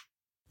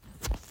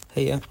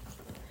 Hey, yeah.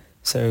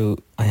 So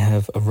I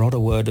have a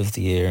rodder word of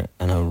the year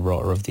and a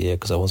rodder of the year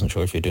because I wasn't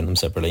sure if you're doing them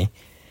separately.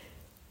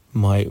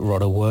 My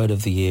rodder word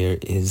of the year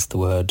is the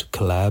word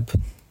collab.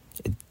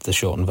 It's the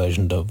shortened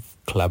version of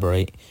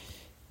collaborate.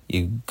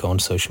 You go on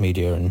social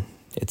media and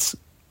it's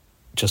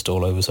just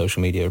all over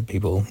social media,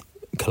 people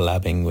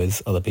collabing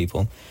with other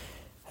people.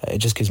 It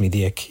just gives me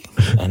the ick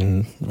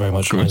and very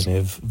much reminds me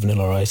of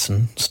Vanilla Ice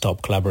and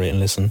Stop, Collaborate and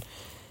Listen.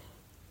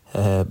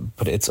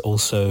 But it's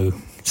also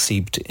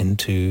seeped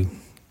into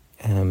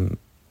hookup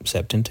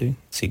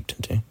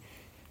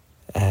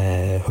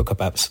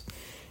apps,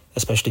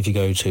 especially if you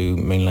go to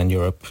mainland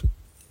Europe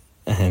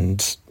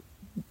and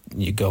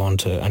you go on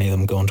to any of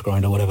them, go on to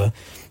Grindr or whatever.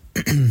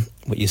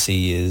 What you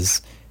see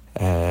is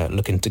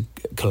looking to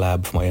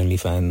collab for my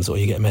OnlyFans, or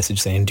you get a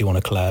message saying, do you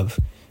want to collab?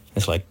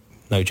 It's like,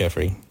 no,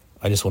 Jeffrey,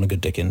 I just want a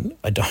good dick in.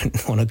 I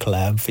don't want to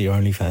collab for your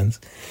OnlyFans.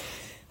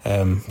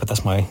 But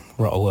that's my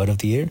rodder word of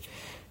the year.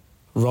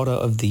 Rodder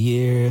of the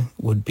year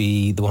would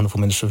be the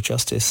wonderful Minister of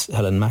Justice,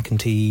 Helen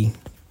McEntee.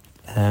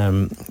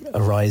 A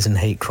rise in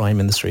hate crime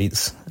in the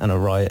streets and a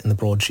riot in the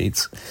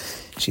broadsheets.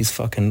 She's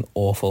fucking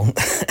awful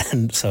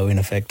and so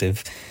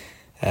ineffective.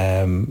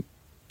 I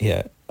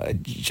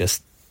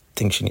just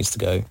think she needs to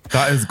go.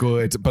 That is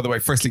good. By the way,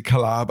 firstly,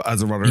 collab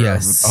as a runner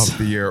of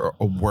the year,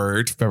 a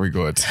word. Very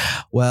good.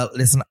 Well,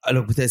 listen,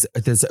 look, there's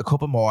a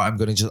couple more. I'm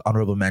going to just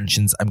honorable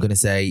mentions. I'm going to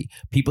say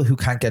people who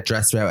can't get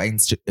dressed without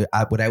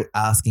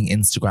asking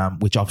Instagram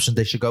which option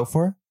they should go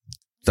for.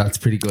 That's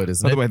pretty good,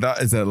 isn't it? By the way,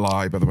 that is a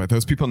lie, by the way.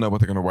 Those people know what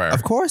they're going to wear.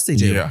 Of course they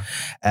do. Yeah.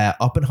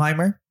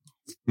 Oppenheimer.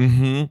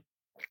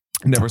 Mm-hmm.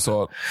 Never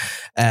saw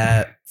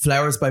it.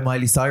 Flowers by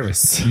Miley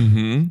Cyrus.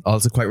 Mm-hmm.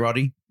 Also quite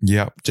roddy.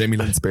 Yeah. Jamie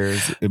Lynn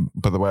Spears,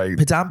 by the way.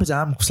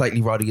 Padam,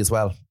 slightly roddy as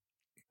well.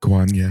 Go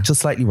on, yeah.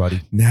 Just slightly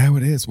roddy. Now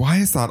it is. Why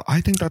is that?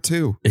 I think that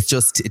too. It's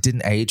just, it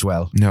didn't age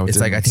well. No, it's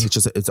like, I think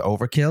it's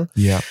overkill.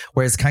 Yeah.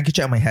 Whereas Can't Get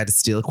You Out of My Head is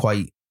still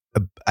quite,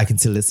 I can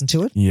still listen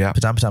to it. Yeah.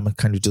 Padam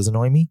kind of does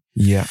annoy me.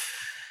 Yeah.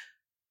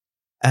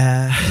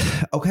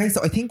 Okay,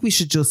 so I think we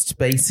should just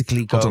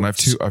basically go. Hold on, I have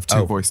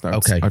two voice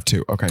notes. Okay. I have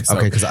two. Okay, so.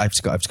 Okay, because I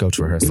have to go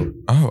to rehearsal.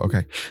 Oh,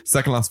 okay.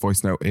 Second last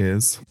voice note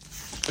is.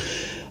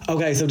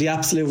 Okay, so the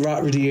absolute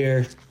rotter of the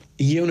year,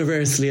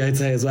 universally I'd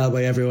say as well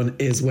by everyone,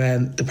 is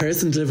when the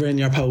person delivering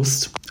your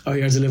post or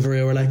your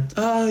delivery were like,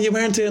 "Oh, you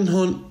weren't in,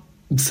 hunt."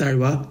 Sorry,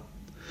 what?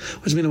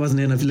 What do you mean I wasn't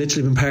in? I've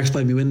literally been parked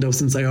by my window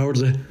since I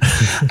ordered it.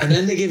 And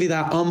then they give you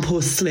that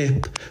on-post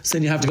slip, so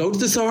then you have to go to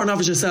the store and have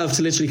it yourself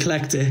to literally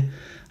collect it.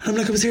 And I'm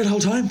like, I was here the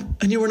whole time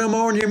and you were no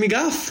more near me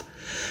gaff.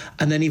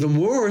 And then even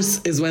worse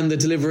is when the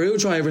Deliveroo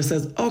driver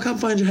says, "Oh, I can't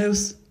find your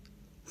house."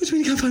 What do you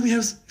mean you can't find my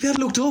house? If you had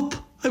looked up,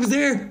 I was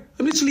there.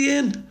 I'm literally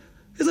in.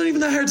 It's not even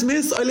that hard to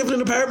miss. I live in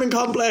an apartment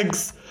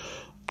complex.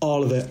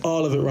 All of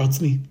it rots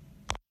me.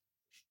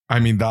 I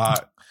mean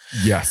that,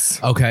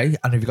 yes. Okay,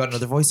 and have you got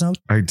another voice note?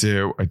 I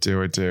do.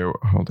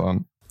 Hold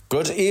on.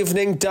 Good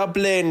evening,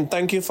 Dublin.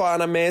 Thank you for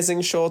an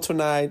amazing show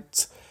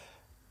tonight.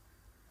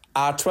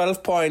 Our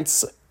 12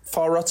 points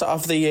for Rotter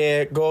of the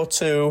Year go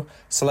to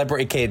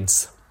celebrity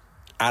kids.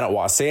 I don't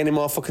want to see any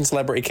more fucking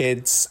celebrity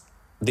kids.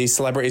 These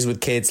celebrities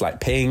with kids like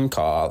Pink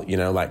or,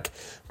 like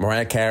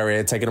Mariah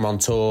Carey taking them on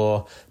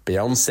tour,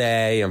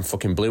 Beyonce and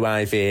fucking Blue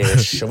Ivy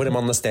shoving them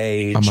on the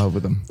stage. I'm over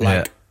them.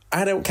 Like, yeah.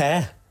 I don't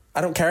care.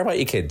 I don't care about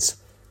your kids.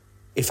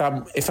 If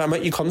I'm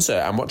at your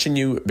concert, I'm watching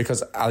you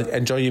because I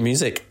enjoy your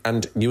music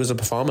and you as a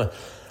performer.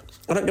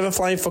 I don't give a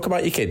flying fuck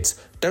about your kids.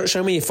 Don't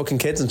show me your fucking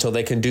kids until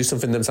they can do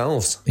something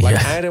themselves.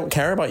 I don't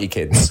care about your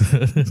kids.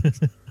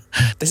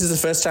 This is the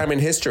first time in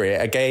history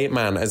a gay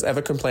man has ever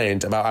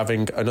complained about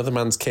having another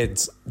man's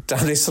kids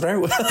down his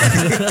throat. That's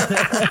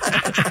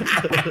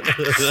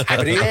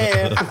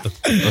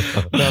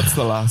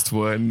the last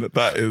one.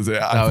 That is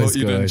it. I thought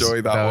you'd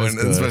enjoy that one,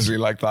 especially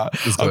like that.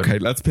 Okay,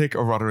 let's pick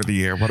a Rotter of the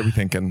Year. What are we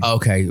thinking?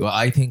 Okay, well,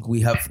 I think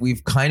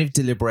we've kind of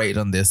deliberated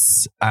on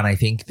this, and I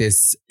think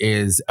this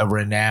is a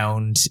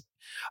renowned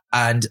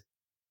and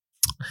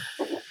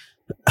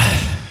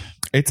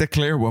it's a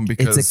clear one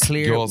because it's a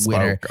clear you all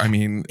winner. spoke. I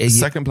mean,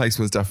 second place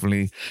was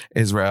definitely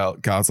Israel,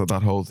 Gaza,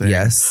 that whole thing.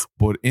 Yes.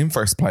 But in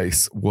first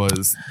place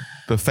was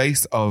the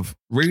face of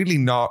really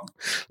not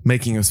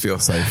making us feel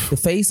safe. The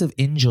face of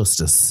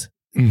injustice.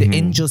 Mm-hmm. The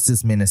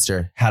injustice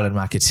minister, Helen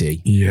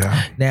McEntee.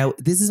 Yeah. Now,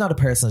 this is not a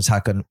personal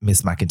attack on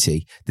Miss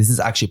McEntee. This is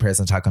actually a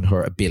personal attack on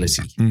her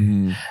ability.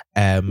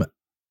 Mm-hmm.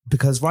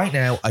 Because right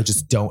now, I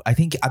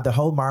think at the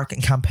whole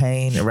marketing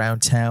campaign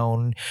around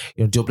town,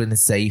 Dublin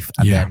is safe,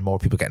 and then more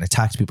people getting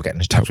attacked with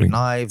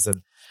knives.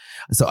 And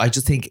so I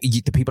just think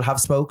the people have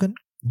spoken.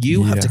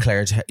 You have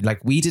declared,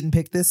 like, we didn't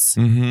pick this.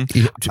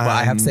 Mm-hmm. But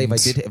I have to say,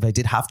 if I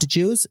did have to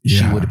choose,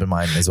 she would have been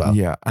mine as well.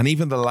 Yeah. And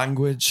even the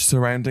language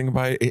surrounding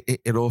about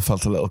it all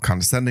felt a little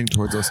condescending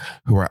towards us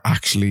who are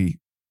actually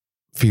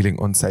feeling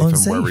unsafe and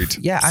worried.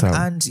 Yeah,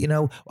 and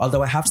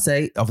although I have to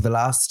say, over the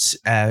last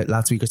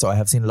week or so, I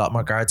have seen a lot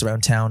more guards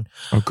around town.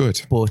 Oh, good.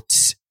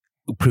 But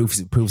proofs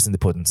in the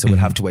pudding, so we'll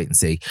have to wait and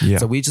see. Yeah.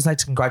 So we just like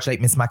to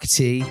congratulate Miss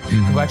McEntee.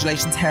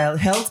 Congratulations,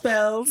 Health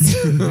Bells.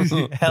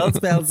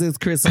 Health Bells is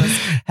Christmas.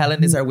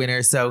 Helen is our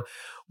winner. So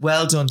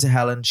well done to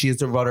Helen. She is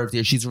the Rotter of the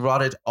Year. She's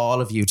rotted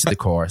all of you to the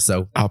core.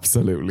 So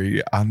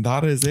absolutely. And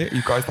that is it,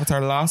 you guys. That's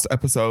our last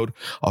episode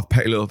of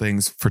Petty Little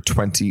Things for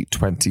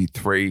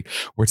 2023.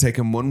 We're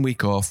taking 1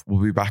 week off.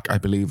 We'll be back, I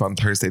believe, on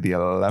Thursday the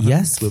 11th.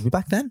 Yes, we'll be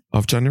back then.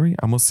 Of January,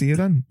 and we'll see you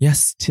then.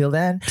 Yes, till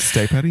then.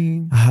 Stay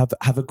petty. Have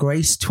a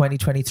great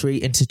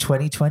 2023 into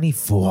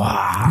 2024.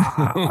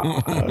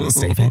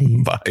 Stay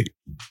petty. Bye.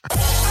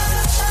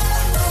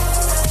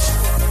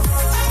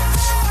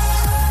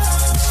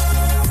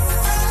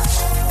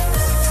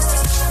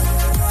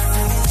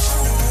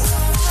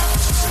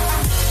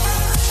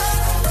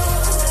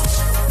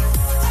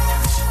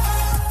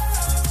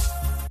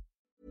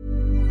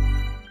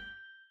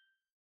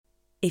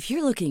 If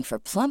you're looking for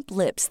plump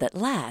lips that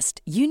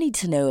last, you need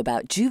to know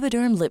about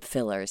Juvederm lip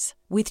fillers.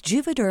 With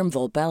Juvederm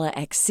Volbella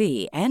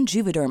XC and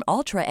Juvederm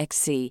Ultra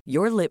XC,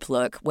 your lip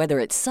look, whether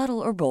it's subtle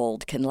or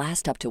bold, can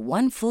last up to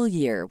 1 full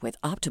year with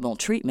optimal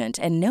treatment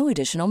and no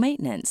additional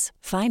maintenance.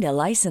 Find a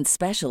licensed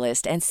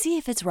specialist and see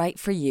if it's right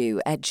for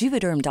you at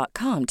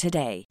Juvederm.com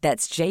today.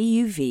 That's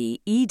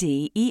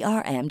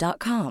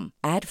JUVEDERM.com.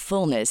 Add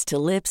fullness to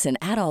lips in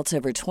adults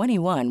over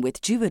 21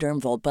 with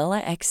Juvederm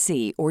Volbella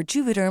XC or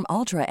Juvederm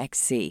Ultra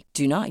XC.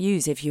 Do not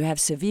use if you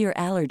have severe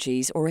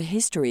allergies or a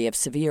history of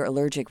severe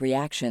allergic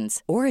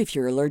reactions, or if you're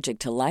you're allergic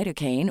to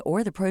lidocaine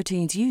or the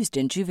proteins used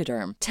in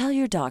Juvederm. Tell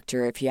your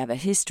doctor if you have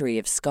a history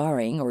of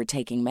scarring or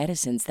taking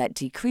medicines that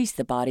decrease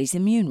the body's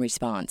immune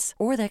response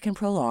or that can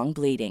prolong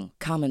bleeding.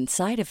 Common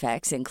side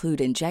effects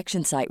include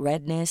injection site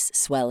redness,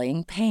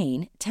 swelling,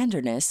 pain,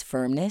 tenderness,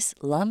 firmness,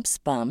 lumps,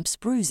 bumps,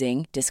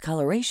 bruising,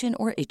 discoloration,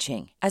 or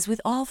itching. As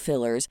with all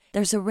fillers,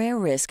 there's a rare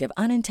risk of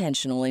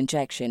unintentional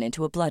injection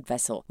into a blood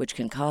vessel, which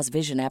can cause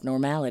vision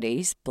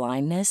abnormalities,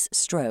 blindness,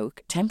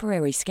 stroke,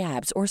 temporary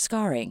scabs, or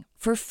scarring.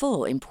 For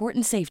full,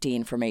 important safety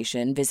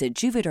information, visit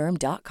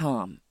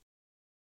Juvederm.com.